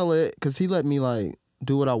 That was kind of lit because he let me like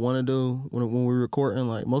do what I want to do when we're recording.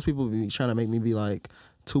 Like most people be trying to make me be like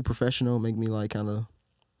too professional, make me like kind of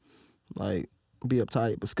like be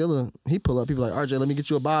uptight. But Skilla, he pull up, people like, RJ, let me get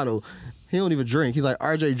you a bottle. He don't even drink. He like,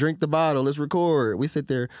 RJ, drink the bottle. Let's record. We sit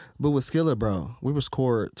there. But with Skilla, bro, we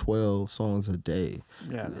record 12 songs a day.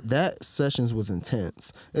 Yeah. That sessions was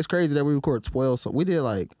intense. It's crazy that we record 12 songs. We did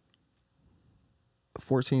like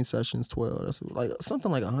 14 sessions, 12. That's like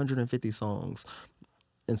something like 150 songs.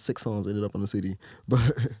 And 6 songs ended up on the CD. But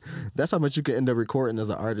that's how much you can end up recording as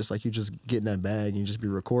an artist. Like you just get in that bag and you just be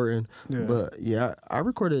recording. Yeah. But yeah, I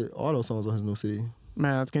recorded all those songs on his new CD.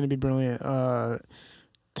 Man, it's going to be brilliant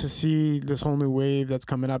to see this whole new wave that's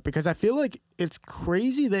coming up. Because I feel like it's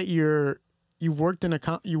crazy that you've worked with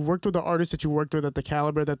the artists that you worked with at the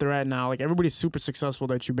caliber that they're at now. Like everybody's super successful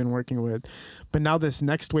that you've been working with. But now this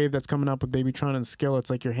next wave that's coming up with BabyTron and Skilla, it's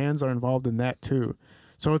like your hands are involved in that too.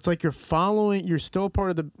 So it's like you're still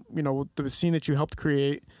part of the scene that you helped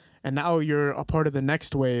create, and now you're a part of the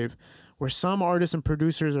next wave, where some artists and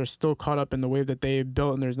producers are still caught up in the wave that they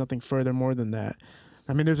built, and there's nothing further more than that.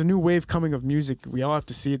 I mean, there's a new wave coming of music. We all have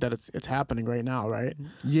to see that it's happening right now, right?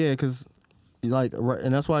 Yeah, because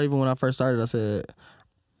and that's why even when I first started, I said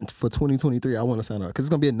for 2023, I want to sign up because it's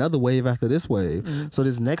gonna be another wave after this wave. Mm-hmm. So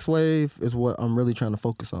this next wave is what I'm really trying to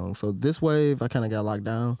focus on. So this wave, I kind of got locked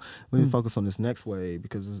down. We need to focus on this next wave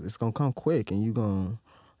because it's gonna come quick, and you don't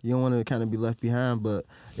want to kind of be left behind. But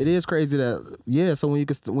it is crazy that So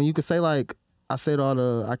when you could say like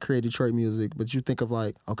I create Detroit music, but you think of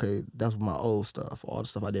like, okay, that's my old stuff, all the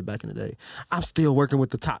stuff I did back in the day. I'm still working with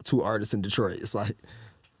the top 2 artists in Detroit. It's like,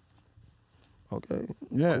 okay,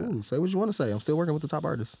 yeah, cool. Say what you want to say. I'm still working with the top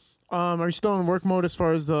artists. Are you still in work mode as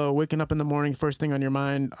far as the waking up in the morning, first thing on your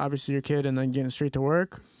mind, obviously your kid, and then getting straight to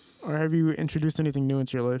work? Or have you introduced anything new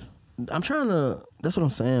into your life? I'm trying to. That's what I'm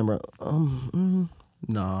saying, bro.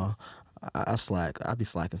 No, I slack. I be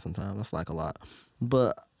slacking sometimes. I slack a lot,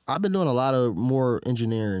 but I've been doing a lot of more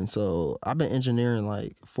engineering. So I've been engineering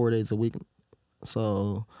like 4 days a week.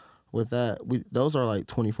 So with that, those are like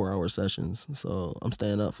 24-hour sessions. So I'm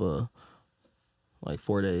staying up for like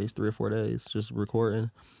 4 days, 3 or 4 days, just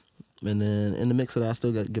recording. And then in the mix of that, I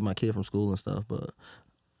still got to get my kid from school and stuff. But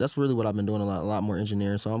that's really what I've been doing, a lot more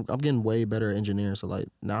engineering. So I'm getting way better at engineering. So like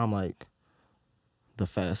now I'm like the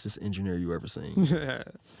fastest engineer you ever seen.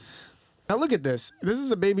 Now look at this. This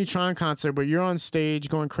is a BabyTron concert, but you're on stage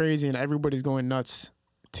going crazy and everybody's going nuts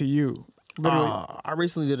to you. Literally. I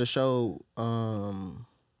recently did a show.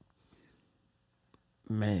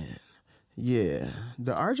 Man, yeah,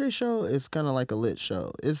 the RJ show is kind of like a lit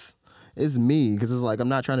show. It's me because it's like I'm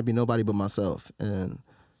not trying to be nobody but myself, and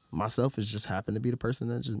myself is just happen to be the person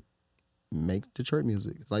that just make Detroit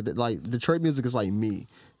music. It's like Detroit music is like me.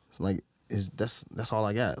 It's like that's all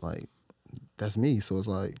I got. Like that's me. So it's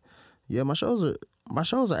like, yeah, my shows are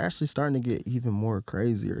actually starting to get even more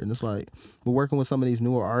crazier. And it's like we're working with some of these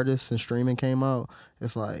newer artists and streaming came out.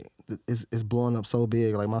 It's like it's blowing up so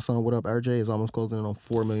big. Like my song "What Up RJ" is almost closing in on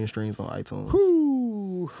 4 million streams on iTunes.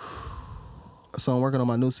 Whew. So I'm working on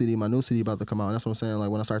my new CD. My new CD about to come out. And that's what I'm saying. Like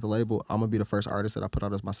when I start the label, I'm gonna be the first artist that I put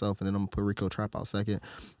out as myself, and then I'm gonna put Rico Trap out second,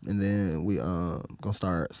 and then we gonna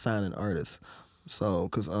start signing artists. So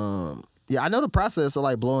cause yeah, I know the process of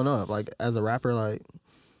like blowing up. Like as a rapper, like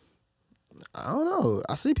I don't know.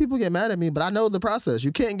 I see people get mad at me, but I know the process.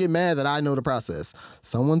 You can't get mad that I know the process.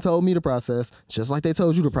 Someone told me the process, just like they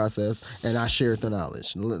told you the process, and I shared the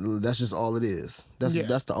knowledge. That's just all it is.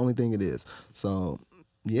 That's the only thing it is. So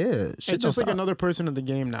yeah, shit it's just like another person in the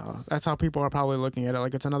game now. That's how people are probably looking at it.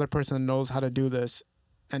 Like it's another person that knows how to do this,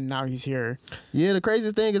 and now he's here. Yeah, the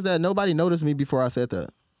craziest thing is that nobody noticed me before I said that.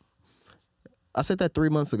 I said that 3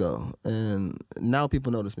 months ago, and now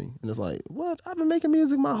people notice me. And it's like, what? I've been making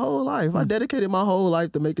music my whole life. I dedicated my whole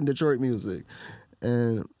life to making Detroit music.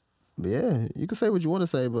 And yeah, you can say what you want to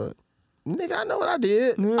say, but nigga, I know what I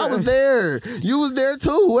did. Yeah. I was there. You was there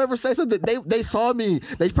too. Whoever said something, they saw me.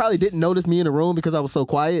 They probably didn't notice me in the room because I was so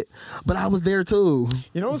quiet, but I was there too.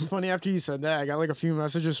 You know what's funny? After you said that, I got like a few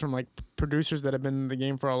messages from like producers that have been in the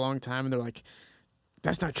game for a long time, and they're like,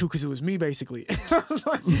 that's not true because it was me, basically. I was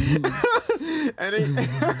like,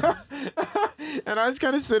 and I was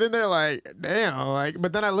kind of sitting there like, damn. Like,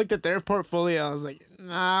 but then I looked at their portfolio. I was like,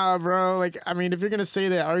 nah, bro. Like, I mean, if you're gonna say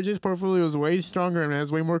that RJ's portfolio is way stronger and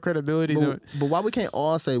has way more credibility, but why we can't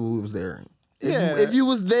all say we was there? If you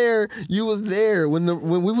was there, you was there. When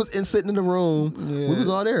we was sitting in the room, we was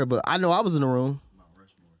all there. But I know I was in the room.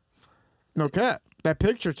 No cap. That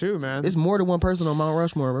picture too, man. It's more than one person on Mount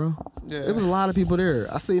Rushmore, bro. Yeah. It was a lot of people there.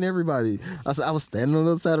 I seen everybody. I was standing on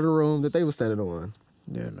the other side of the room that they were standing on.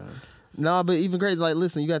 Yeah, man. No, but even crazy. Like,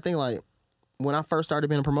 listen, you gotta think like when I first started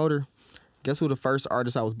being a promoter. Guess who the first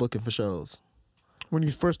artist I was booking for shows? When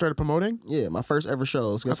you first started promoting? Yeah, my first ever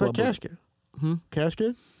shows. Guess I what? thought Cash Kid. Cash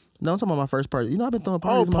Kid? No, I'm talking about my first party. You know, I've been throwing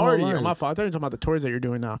parties my whole life. Oh, my fault. I thought you were talking about the tours that you're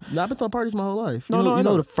doing now. No, I've been throwing parties my whole life. I know. You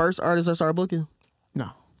know the first artist I started booking?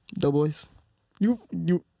 No. Doughboys.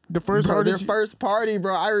 The first bro, artist. Their first party,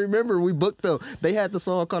 bro. I remember we booked them. They had the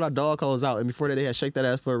song called "Our Dog Calls Out," and before that, they had "Shake That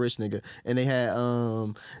Ass for a Rich Nigga," and they had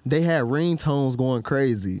ringtones going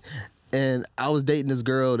crazy. And I was dating this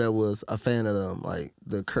girl that was a fan of them, like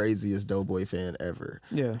the craziest Doughboy fan ever.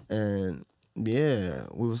 Yeah. And yeah,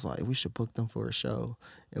 we was like, we should book them for a show,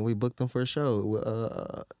 and we booked them for a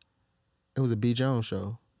show. It was a B Jones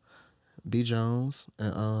show. B Jones,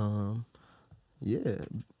 and yeah.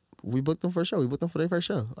 We booked them for a show. We booked them for their first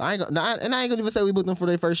show. I ain't gonna even say we booked them for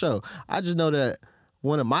their first show. I just know that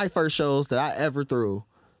one of my first shows that I ever threw,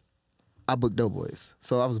 I booked Doughboys.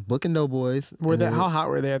 So I was booking Doughboys. How hot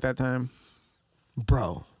were they at that time?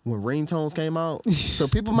 Bro, when ringtones came out, so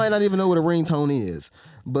people might not even know what a ringtone is,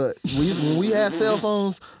 but when we had cell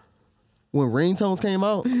phones, when ringtones came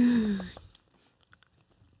out,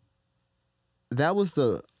 that was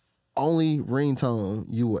the only ringtone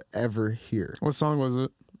you would ever hear. What song was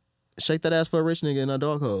it? Shake That Ass for a Rich Nigga and Our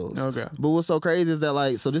Dog Hoes. Okay. But what's so crazy is that,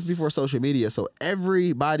 like, so this before social media, so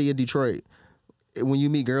everybody in Detroit, when you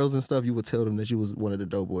meet girls and stuff, you would tell them that you was one of the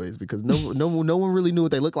Doughboys because no one really knew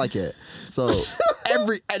what they looked like yet. So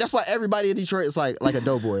that's why everybody in Detroit is like a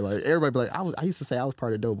Doughboy. Like everybody be like, I used to say I was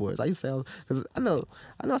part of Doughboys. I used to say because I know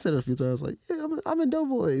I said it a few times. Like, yeah, I'm in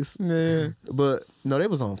Doughboys. Yeah. But no, they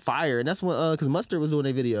was on fire, and that's when because Mustard was doing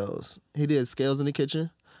their videos. He did Scales in the Kitchen,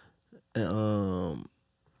 and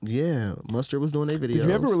Yeah, Mustard was doing their videos. Did you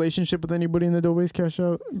have a relationship with anybody in the Doughboys Cash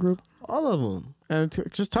Out group? All of them. And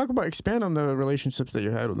just expand on the relationships that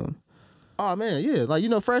you had with them. Oh man, yeah, like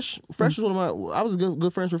Fresh was one of my. I was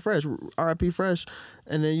good friends with Fresh, R.I.P. Fresh,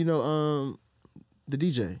 and then the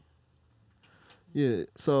DJ. Yeah,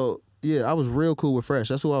 so yeah, I was real cool with Fresh.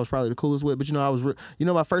 That's who I was probably the coolest with. But I was,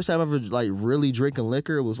 my first time ever like really drinking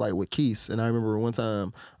liquor was like with Keith, and I remember one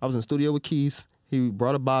time I was in the studio with Keith. He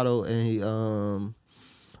brought a bottle and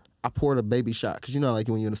I poured a baby shot because like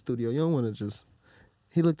when you're in the studio, you don't want to just.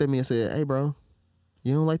 He looked at me and said, "Hey, bro,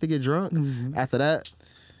 you don't like to get drunk?" Mm-hmm. After that,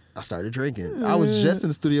 I started drinking. I was just in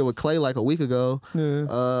the studio with Clay like a week ago.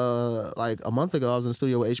 Yeah. Like a month ago, I was in the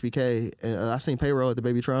studio with HBK, and I seen Payroll at the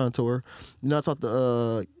BabyTron tour. I talk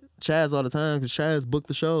to Chaz all the time because Chaz booked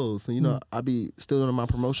the shows. And, I be still doing my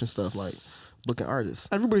promotion stuff, like booking artists.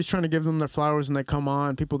 Everybody's trying to give them their flowers when they come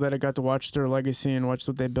on. People that have got to watch their legacy and watch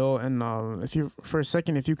what they built. And if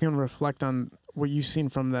you can reflect on what you've seen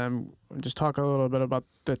from them, just talk a little bit about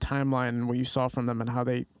the timeline and what you saw from them and how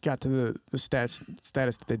they got to the status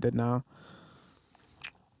that they did now.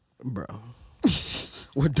 Bro.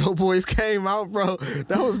 When Doughboys came out, bro,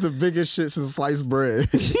 that was the biggest shit since sliced bread.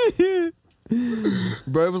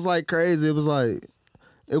 Bro, it was like crazy. It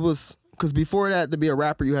was because before that, to be a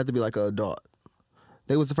rapper, you had to be like an adult.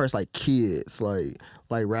 They was the first like kids, like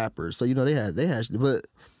rappers. So they had, but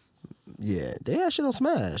yeah, they had shit on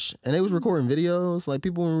Smash, and they was recording videos. Like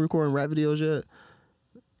people weren't recording rap videos yet.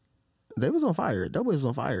 They was on fire. Doughboys was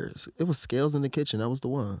on fire. It was Scales in the Kitchen. That was the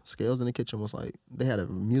one. Scales in the Kitchen was like they had a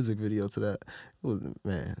music video to that. It was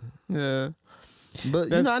man. Yeah.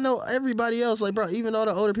 But I know everybody else, like bro, even all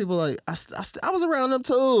the older people, like I was around them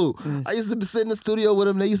too. I used to be sitting in the studio with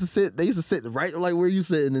them. They used to sit right like where you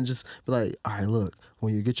sitting and just be like, all right, look,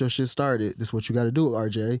 when you get your shit started, this is what you got to do,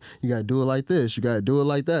 RJ. You got to do it like this. You got to do it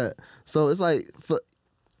like that. So it's like,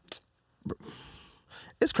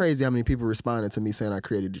 it's crazy how many people responded to me saying I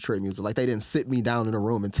created Detroit music. Like they didn't sit me down in a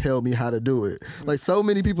room and tell me how to do it. Like so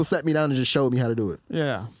many people sat me down and just showed me how to do it.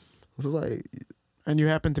 Yeah. So like, and you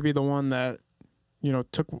happen to be the one that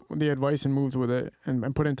took the advice and moved with it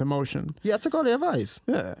and put it into motion. Yeah, I took all the advice.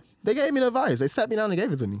 Yeah. They gave me the advice. They sat me down and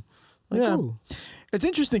gave it to me. Like, yeah. Cool. It's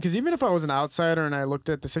interesting because even if I was an outsider and I looked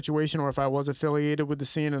at the situation, or if I was affiliated with the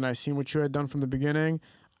scene and I seen what you had done from the beginning,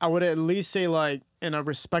 I would at least say, like, in a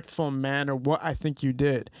respectful manner, what I think you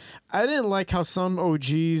did. I didn't like how some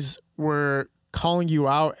OGs were calling you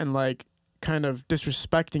out and, like, kind of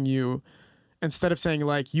disrespecting you, instead of saying,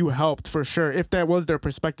 like, you helped for sure, if that was their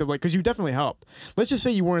perspective, like, because you definitely helped. Let's just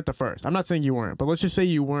say you weren't the first. I'm not saying you weren't, but let's just say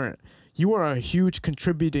you weren't. You were a huge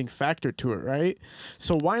contributing factor to it, right?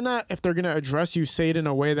 So why not, if they're going to address you, say it in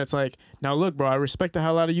a way that's like, now look, bro, I respect the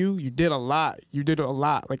hell out of you. You did a lot. You did a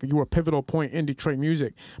lot. Like, you were a pivotal point in Detroit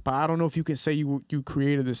music, but I don't know if you can say you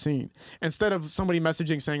created the scene. Instead of somebody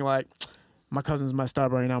messaging saying, like, my cousin's messed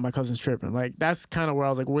up right now, my cousin's tripping. Like, that's kind of where I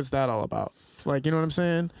was like, what's that all about? Like, you know what I'm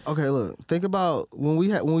saying? Okay, look, think about when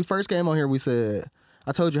we first came on here, we said,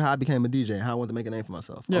 I told you how I became a DJ and how I wanted to make a name for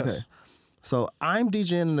myself. Yes. Okay. So I'm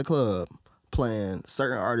DJing in the club playing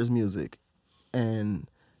certain artists' music, and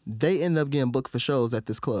they end up getting booked for shows at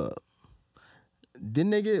this club. Didn't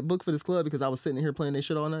they get booked for this club because I was sitting here playing their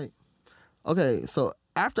shit all night? Okay, so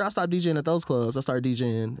after I stopped DJing at those clubs, I started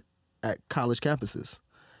DJing at college campuses.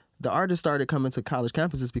 The artists started coming to college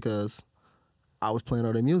campuses because I was playing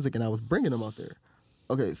all their music and I was bringing them out there.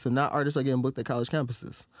 Okay, so now artists are getting booked at college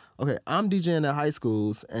campuses. Okay, I'm DJing at high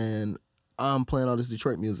schools and I'm playing all this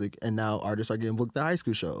Detroit music, and now artists are getting booked at high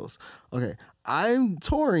school shows. Okay, I'm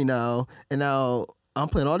touring now, and now I'm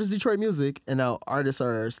playing all this Detroit music, and now artists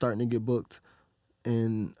are starting to get booked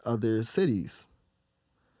in other cities.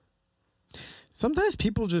 Sometimes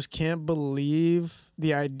people just can't believe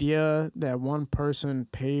the idea that one person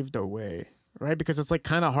paved a way, right? Because it's like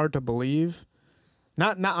kind of hard to believe.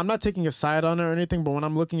 I'm not taking a side on it or anything, but when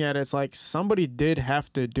I'm looking at it, it's like somebody did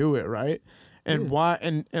have to do it, right? And why?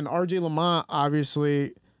 And RJ Lamont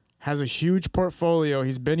obviously has a huge portfolio.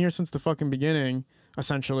 He's been here since the fucking beginning,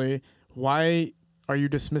 essentially. Why are you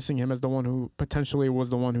dismissing him as the one who potentially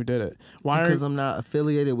was the one who did it? Why? Because I'm not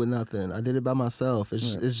affiliated with nothing. I did it by myself.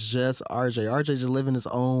 It's just RJ. RJ just living his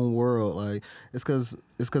own world. Like it's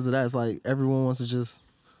because of that. It's like everyone wants to just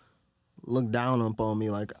look down upon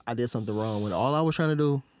me like I did something wrong when all I was trying to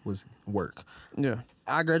do was work. Yeah.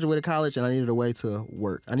 I graduated college and I needed a way to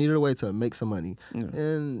work. I needed a way to make some money. Yeah.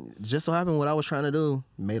 And just so happened what I was trying to do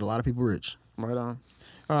made a lot of people rich. Right on.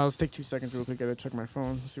 Let's take 2 seconds real quick. I gotta check my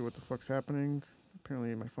phone, see what the fuck's happening.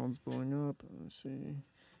 Apparently my phone's blowing up. Let's see.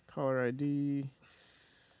 Caller ID.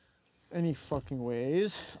 Any fucking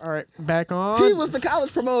ways. All right, back on. He was the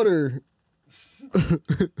college promoter.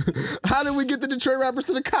 How did we get the Detroit rappers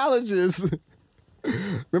to the colleges?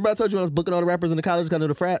 Remember I told you I was booking all the rappers in the college kind of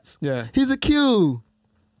the frats? Yeah. He's a Q.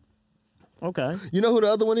 Okay. You know who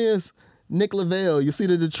the other one is? Nick Lavelle. You see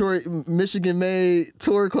the Detroit, Michigan made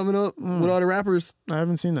tour coming up with all the rappers? I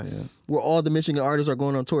haven't seen that yet. Where all the Michigan artists are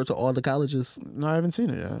going on tour to all the colleges. No, I haven't seen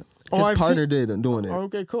it yet. His partner did doing it.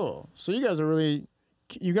 Okay, cool. So you guys really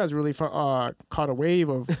caught a wave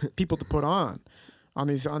of people to put on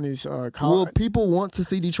these Well, people want to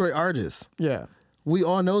see Detroit artists. Yeah. We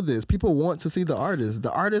all know this. People want to see the artists.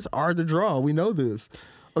 The artists are the draw. We know this.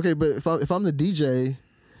 Okay, but if I'm the DJ,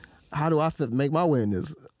 how do I make my way in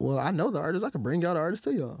this? Well, I know the artists. I can bring y'all the artists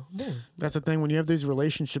to y'all. Yeah. That's the thing. When you have these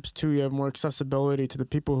relationships too, you have more accessibility to the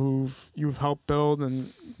people you've helped build,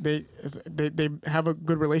 and they have a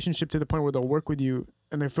good relationship to the point where they'll work with you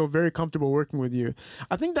and they feel very comfortable working with you.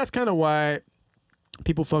 I think that's kind of why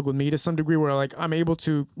people fuck with me to some degree, where like I'm able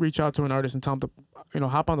to reach out to an artist and tell them to,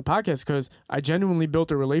 hop on the podcast, because I genuinely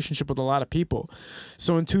built a relationship with a lot of people.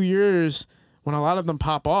 So in 2 years, when a lot of them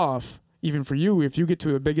pop off, even for you, if you get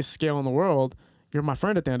to the biggest scale in the world, you're my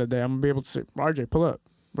friend at the end of the day. I'm gonna be able to say, RJ, pull up.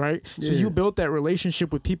 Right? Yeah. So you built that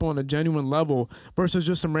relationship with people on a genuine level versus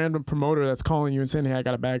just some random promoter that's calling you and saying, hey, I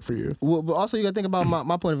got a bag for you. Well, but also you got to think about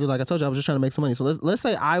my point of view. Like I told you, I was just trying to make some money. So let's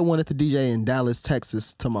say I wanted to DJ in Dallas,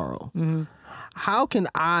 Texas tomorrow. Mm-hmm. How can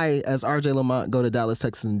I, as RJ Lamont, go to Dallas,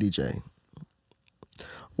 Texas and DJ?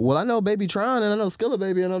 Well, I know BabyTron and I know Skilla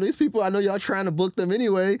Baby. I know these people. I know y'all trying to book them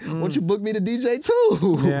anyway. Why don't you book me to DJ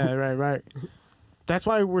too? Yeah, right. That's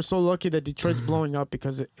why we're so lucky that Detroit's blowing up,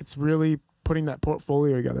 because it's really putting that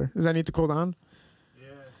portfolio together. Does that need to cool down? Yeah,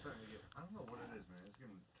 it's starting to get. I don't know what it is, man. It's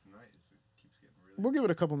getting tonight. It keeps getting really. We'll give it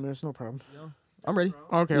a couple minutes, no problem. Yeah. I'm ready.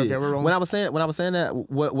 Okay, we're rolling. When I was saying that,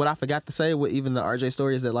 what I forgot to say with even the RJ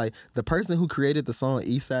story is that like the person who created the song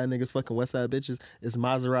East Side Niggas Fucking West Side Bitches is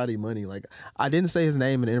Maserati Money. Like I didn't say his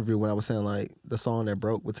name in the interview when I was saying like the song that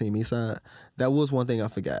broke with Team East Side. That was one thing I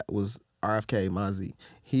forgot was RFK Mozzie.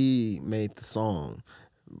 He made the song.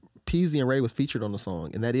 Peasy and Ray was featured on the song,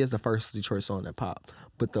 and that is the first Detroit song that popped.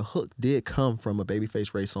 But the hook did come from a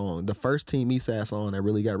Babyface Ray song. The first Team Eastside song that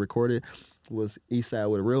really got recorded was Eastside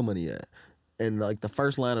Where the Real Money At. And like the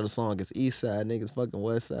first line of the song is Eastside niggas fucking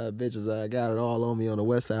West Side bitches. I got it all on me on the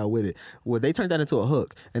West Side with it. Well, they turned that into a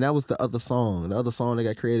hook, and that was the other song that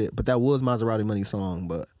got created. But that was Maserati Money's song.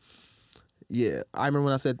 But yeah, I remember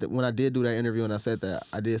when I said that, when I did do that interview and I said that,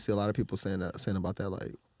 I did see a lot of people saying about that,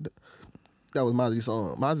 like that was Mozzie's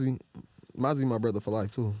song. Mozzie, my brother for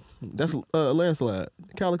life too. That's Landslide,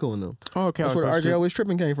 Calico and them. Oh, Calico. That's where the RJ Always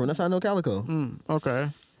Tripping came from. That's how I know Calico.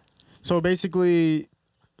 Okay. So basically,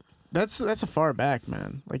 that's a far back,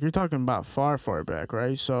 man. Like you're talking about far back,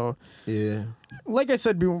 right? So yeah. Like I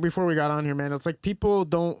said before we got on here, man, it's like people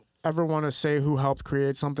don't ever want to say who helped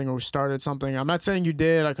create something or started something. I'm not saying you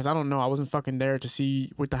did, because I don't know. I wasn't fucking there to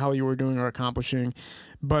see what the hell you were doing or accomplishing.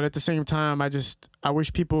 But at the same time, I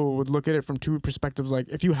wish people would look at it from two perspectives. Like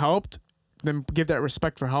if you helped, then give that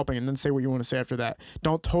respect for helping and then say what you want to say after that.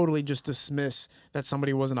 Don't totally just dismiss that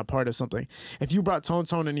somebody wasn't a part of something. If you brought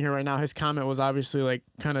Tone in here right now, his comment was obviously like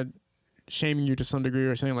kind of shaming you to some degree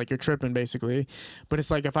or saying like you're tripping basically. But it's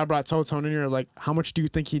like if I brought Tone in here, like how much do you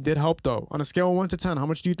think he did help though? On a scale of 1 to 10, how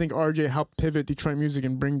much do you think RJ helped pivot Detroit music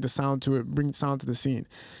and bring sound to the scene?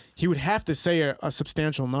 He would have to say a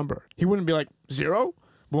substantial number. He wouldn't be like 0,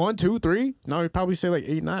 1, 2, 3. No, he'd probably say like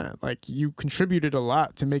 8, 9. Like you contributed a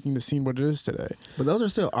lot to making the scene what it is today. But those are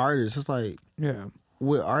still artists. It's like, yeah,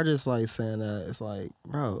 with artists like saying that, it's like,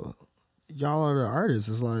 bro, y'all are the artists.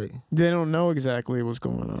 It's like they don't know exactly what's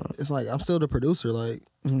going on. It's like I'm still the producer. Like,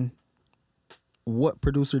 what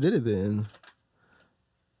producer did it then?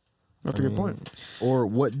 That's a good point. Or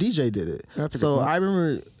what DJ did it? That's a good point. I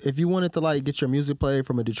remember if you wanted to like get your music played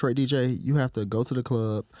from a Detroit DJ, you have to go to the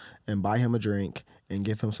club and buy him a drink and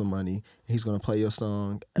give him some money. He's gonna play your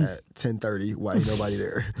song at 10:30 while ain't nobody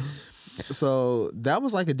there. So that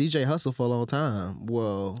was like a DJ hustle for a long time.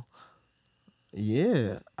 Well,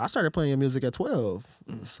 yeah, I started playing your music at 12.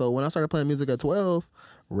 So when I started playing music at 12,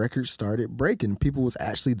 records started breaking. People was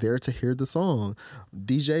actually there to hear the song.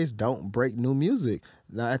 DJs don't break new music.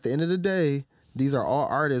 Now, at the end of the day, these are all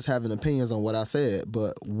artists having opinions on what I said,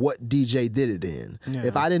 but what DJ did it in? Yeah.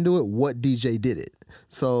 If I didn't do it, what DJ did it?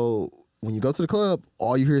 So when you go to the club,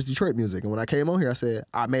 all you hear is Detroit music. And when I came on here, I said,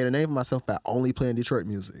 I made a name for myself by only playing Detroit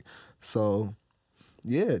music. So,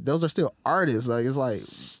 yeah, those are still artists. Like, it's like,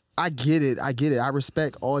 I get it. I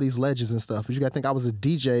respect all these legends and stuff, but you gotta think I was a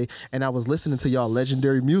DJ and I was listening to y'all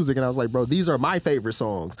legendary music, and I was like, bro, these are my favorite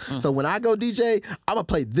songs. So when I go DJ, I'm gonna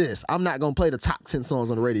play this. I'm not gonna play the top 10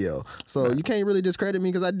 songs on the radio. So you can't really discredit me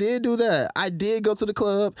because I did do that. I did go to the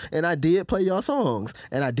club and I did play y'all songs,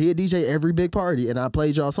 and I did DJ every big party and I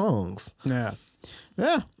played y'all songs. Yeah.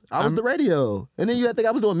 I was the radio. And then you had to think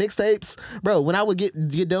I was doing mixtapes. Bro, when I would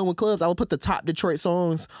get done with clubs, I would put the top Detroit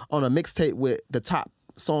songs on a mixtape with the top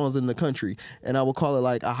songs in the country, and I would call it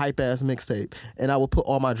like a hype ass mixtape, and I would put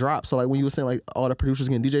all my drops. So like when you were saying like all the producers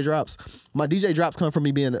getting DJ drops, my DJ drops come from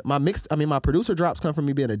me being my producer drops come from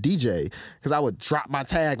me being a DJ, because I would drop my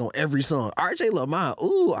tag on every song. RJ Lamont,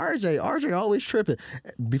 ooh, RJ always tripping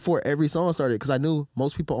before every song started, because I knew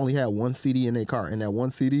most people only had one CD in their car, and that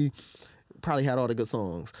one CD probably had all the good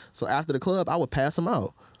songs. So after the club, I would pass them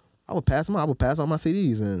out. I would pass all my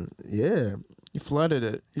CDs, and yeah. You flooded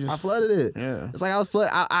it. I flooded it. Yeah. It's like I was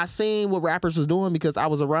flooded. I seen what rappers was doing because I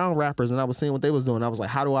was around rappers and I was seeing what they was doing. I was like,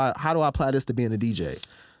 how do I apply this to being a DJ?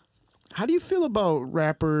 How do you feel about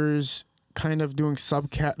rappers kind of doing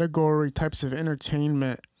subcategory types of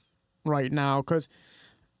entertainment right now? Because,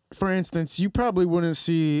 for instance, you probably wouldn't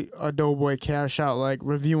see a Doughboy Cash Out like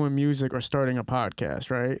reviewing music or starting a podcast,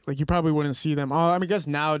 right? Like you probably wouldn't see them. I guess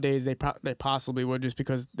nowadays they possibly would, just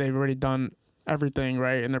because they've already done everything,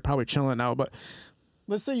 right? And they're probably chilling now. But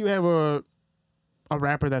let's say you have a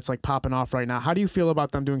rapper that's like popping off right now. How do you feel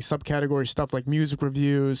about them doing subcategory stuff like music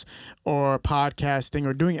reviews or podcasting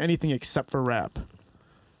or doing anything except for rap?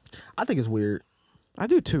 I think it's weird. I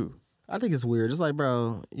do too. I think it's weird. It's like,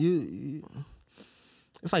 bro, it's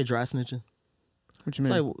like dry snitching. What you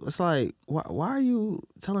mean? It's like why are you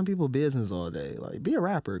telling people business all day? Like, be a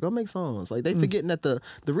rapper, go make songs. Like, they forgetting that the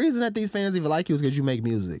reason that these fans even like you is because you make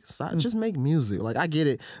music. Stop, just make music. Like, I get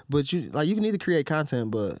it, but you can need to create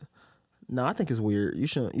content, but no, I think it's weird. You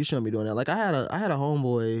shouldn't be doing that. Like, I had a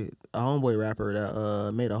homeboy rapper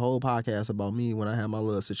that made a whole podcast about me when I had my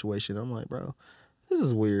little situation. I'm like, bro, this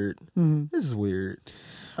is weird. This is weird.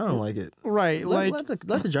 I don't like it. Right. Let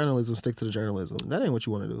the journalism stick to the journalism. That ain't what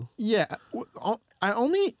you want to do. Yeah. I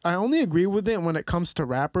only agree with it when it comes to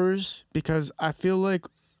rappers, because I feel like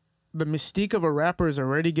the mystique of a rapper is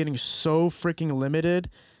already getting so freaking limited.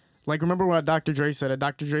 Like, remember what Dr. Dre said?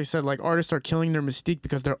 Dr. Dre said, like, artists are killing their mystique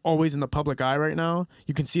because they're always in the public eye right now.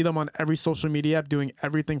 You can see them on every social media app doing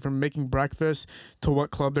everything from making breakfast to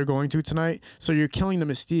what club they're going to tonight. So you're killing the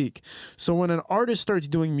mystique. So when an artist starts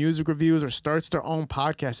doing music reviews or starts their own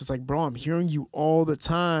podcast, it's like, bro, I'm hearing you all the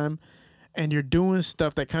time, and you're doing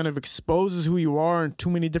stuff that kind of exposes who you are in too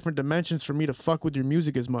many different dimensions for me to fuck with your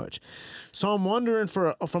music as much. So I'm wondering,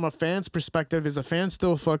 from a fan's perspective, is a fan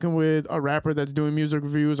still fucking with a rapper that's doing music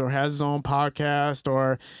reviews or has his own podcast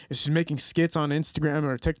or is just making skits on Instagram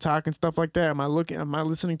or TikTok and stuff like that? Am I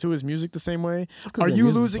listening to his music the same way? Are you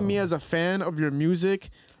losing me as a fan of your music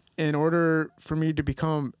in order for me to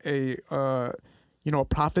become a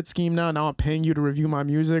profit scheme now? Now I'm paying you to review my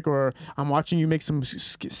music, or I'm watching you make some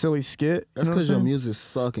silly skit. That's because your music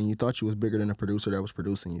suck and you thought you was bigger than the producer that was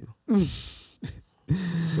producing you.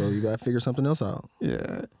 So you gotta figure something else out.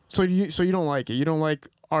 Yeah. So you don't like it. You don't like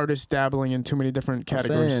artists dabbling in too many different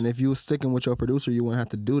categories. I'm saying, if you were sticking with your producer, you wouldn't have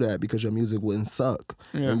to do that because your music wouldn't suck.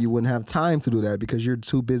 Yeah. And you wouldn't have time to do that because you're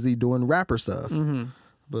too busy doing rapper stuff. Mm-hmm.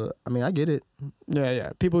 But I mean, I get it.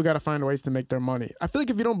 Yeah. People got to find ways to make their money. I feel like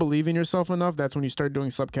if you don't believe in yourself enough, that's when you start doing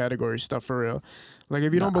subcategory stuff for real. Like,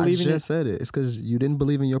 if you don't believe in I just said it. It's because you didn't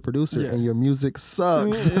believe in your producer and your music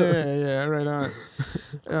sucks. Yeah, right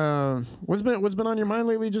on. What's been on your mind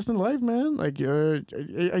lately, just in life, man? Like, you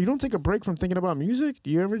don't take a break from thinking about music?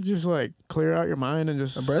 Do you ever just like clear out your mind and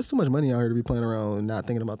just? Bro, it's too much money out here to be playing around and not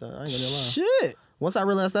thinking about that. I ain't gonna lie. Shit. Once I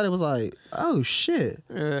realized that, it was like, oh shit,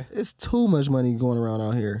 Yeah. it's too much money going around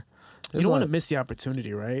out here. You don't want to miss the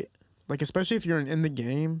opportunity, right? Like, especially if you're in the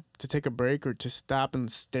game, to take a break or to stop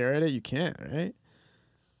and stare at it, you can't, right?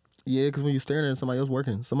 Yeah, because when you're staring at somebody else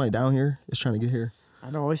working, somebody down here is trying to get here.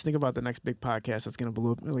 I know. I always think about the next big podcast that's gonna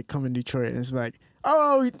blow up, like, come in Detroit, and it's like,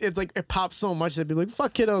 oh, it's like it pops so much that be like,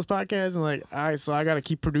 fuck Kiddo's podcast, and like, all right, so I gotta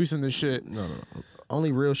keep producing this shit. No.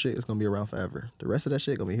 Only real shit is gonna be around forever. The rest of that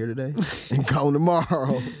shit gonna be here today and gone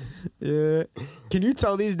tomorrow. Yeah. Can you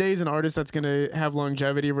tell these days an artist that's gonna have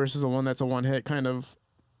longevity versus the one that's a one hit, kind of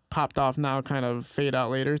popped off now, kind of fade out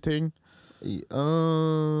later thing? Do you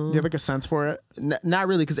have like a sense for it? Not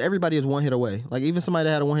really, because everybody is one hit away. Like, even somebody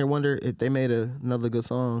that had a one hit wonder, if they made another good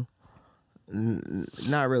song,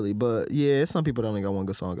 Not really, but yeah, some people don't got one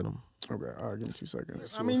good song in them. Okay, all right, give me 2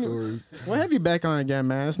 seconds. I Short mean, stories. we'll have you back on again,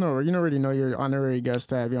 man. It's no, you already know you're honorary guest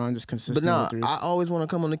to have you on, just consistent. But nah, with yours. I always want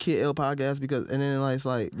to come on the Kid L podcast because, and then like, it's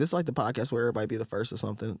like this, is like the podcast where everybody be the first or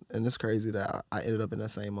something, and it's crazy that I ended up in that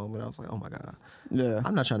same moment. I was like, oh my god, yeah.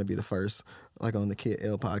 I'm not trying to be the first, like on the Kid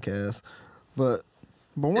L podcast, but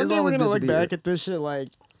One it's day we're always gonna good to look be back here. at this shit like,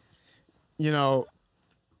 you know,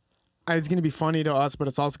 it's gonna be funny to us, but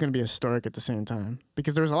it's also gonna be historic at the same time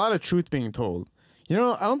because there's a lot of truth being told. You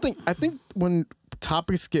know, I think when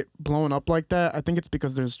topics get blown up like that, I think it's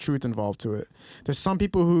because there's truth involved to it. There's some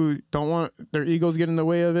people who don't want their egos get in the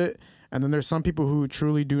way of it, and then there's some people who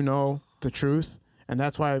truly do know the truth, and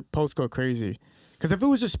that's why posts go crazy. Because if it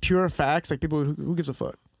was just pure facts, like people, who gives a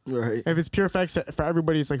fuck? right. If it's pure facts for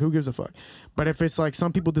everybody, it's like, who gives a fuck? But if it's like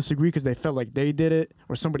some people disagree because they felt like they did it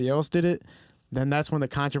or somebody else did it, then that's when the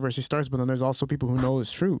controversy starts. But then there's also people who know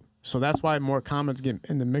it's true. So that's why more comments get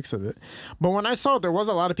in the mix of it. But when I saw it, there was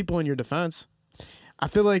a lot of people in your defense. I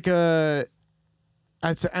feel like at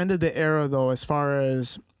the end of the era, though, as far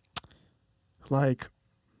as like,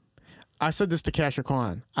 I said this to Casher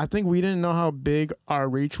Kwan. I think we didn't know how big our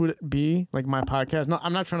reach would be, like my podcast. No,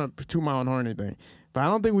 I'm not trying to toot my own horn or anything, but I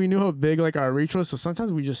don't think we knew how big like our reach was. So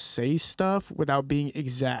sometimes we just say stuff without being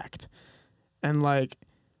exact, and like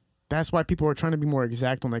that's why people are trying to be more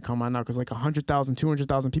exact when they come on now, because like 100,000,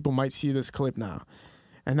 200,000 people might see this clip now.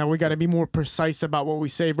 And now we got to be more precise about what we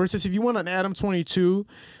say. Versus if you went on Adam 22,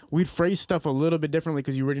 we'd phrase stuff a little bit differently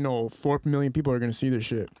because you already know 4 million people are going to see this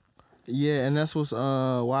shit. Yeah, and that's what's why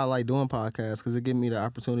I like doing podcasts, because it gives me the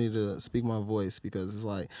opportunity to speak my voice. Because it's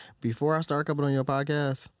like, before I start coming on your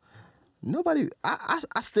podcast, nobody,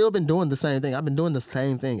 I still been doing the same thing. I've been doing the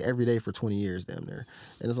same thing every day for 20 years, damn near.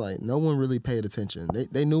 And it's like, no one really paid attention.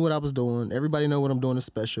 They knew what I was doing. Everybody know what I'm doing is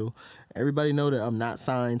special. Everybody know that I'm not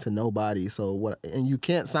signed to nobody. So what? And you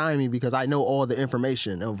can't sign me because I know all the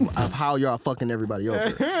information of how y'all fucking everybody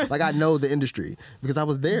over. Like, I know the industry because I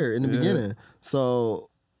was there in the beginning. So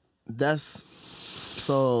with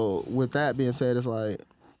that being said, it's like,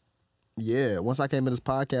 yeah, once I came in this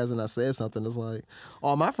podcast and I said something, it's like,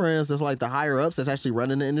 all my friends that's like the higher ups that's actually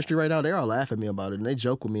running the industry right now, they're all laughing at me about it, and they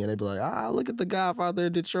joke with me, and they be like, look at the guy out there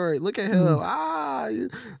in Detroit, look at him,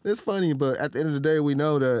 it's funny. But at the end of the day, we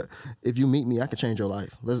know that if you meet me, I can change your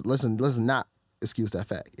life. Let's not excuse that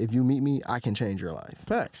fact. If you meet me, I can change your life.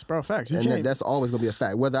 Facts, bro, facts. And that's always gonna be a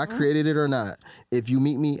fact, whether I created it or not. If you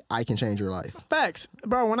meet me, I can change your life. Facts.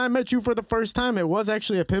 Bro, when I met you for the first time, it was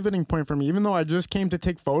actually a pivoting point for me. Even though I just came to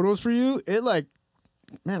take photos for you, it like,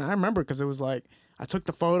 man, I remember because it was like, I took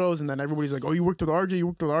the photos and then everybody's like, oh, you worked with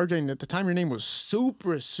RJ, and at the time your name was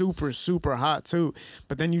super, super, super hot too.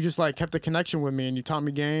 But then you just like kept a connection with me and you taught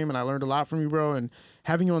me game and I learned a lot from you, bro. And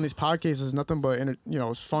having you on these podcasts is nothing but,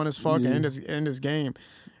 it's fun as fuck and this game.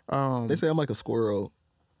 They say I'm like a squirrel.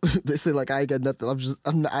 They say like I ain't got nothing.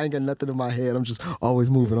 I ain't got nothing in my head. I'm just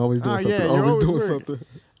always moving, always doing something, always doing something.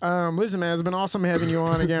 Listen, man, it's been awesome having you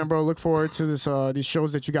on again, bro. Look forward to this these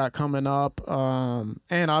shows that you got coming up,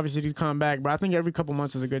 and obviously to come back. But I think every couple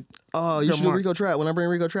months is a good. Oh, you should do Rico Trap. When I bring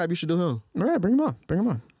Rico Trap, you should do him. All right, bring him on. Bring him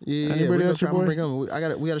on. Yeah, Anybody Rico else, Trap, your boy? bring him.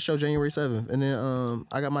 We got a show January 7th, and then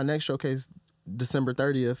I got my next showcase December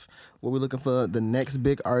 30th, where we're looking for the next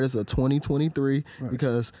big artist of 2023,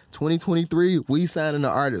 because 2023 we signing the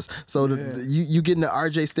artist. So you getting the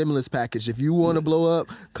RJ stimulus package. If you want to blow up,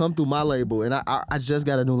 come through my label. And I just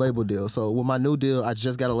got a new label deal. So with my new deal, I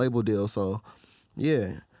just got a label deal. So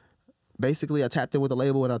yeah, basically I tapped in with the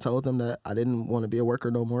label and I told them that I didn't want to be a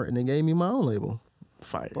worker no more, and they gave me my own label.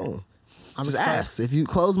 Fire. Boom. I'm just excited. ask. If you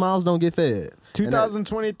close mouths, don't get fed.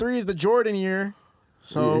 2023 is the Jordan year.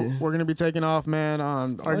 So we're gonna be taking off, man.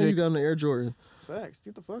 RJ, you got on the Air Jordan. Facts.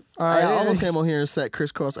 Get the fuck. I almost came on here and set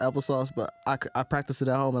crisscross applesauce, but I practiced it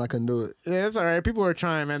at home and I couldn't do it. Yeah, it's all right. People are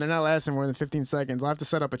trying, man. They're not lasting more than 15 seconds. I'll have to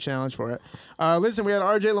set up a challenge for it. Listen, we had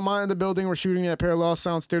RJ Lamont in the building. We're shooting at Parallel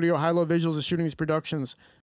Sound Studio. High Low Visuals is shooting these productions.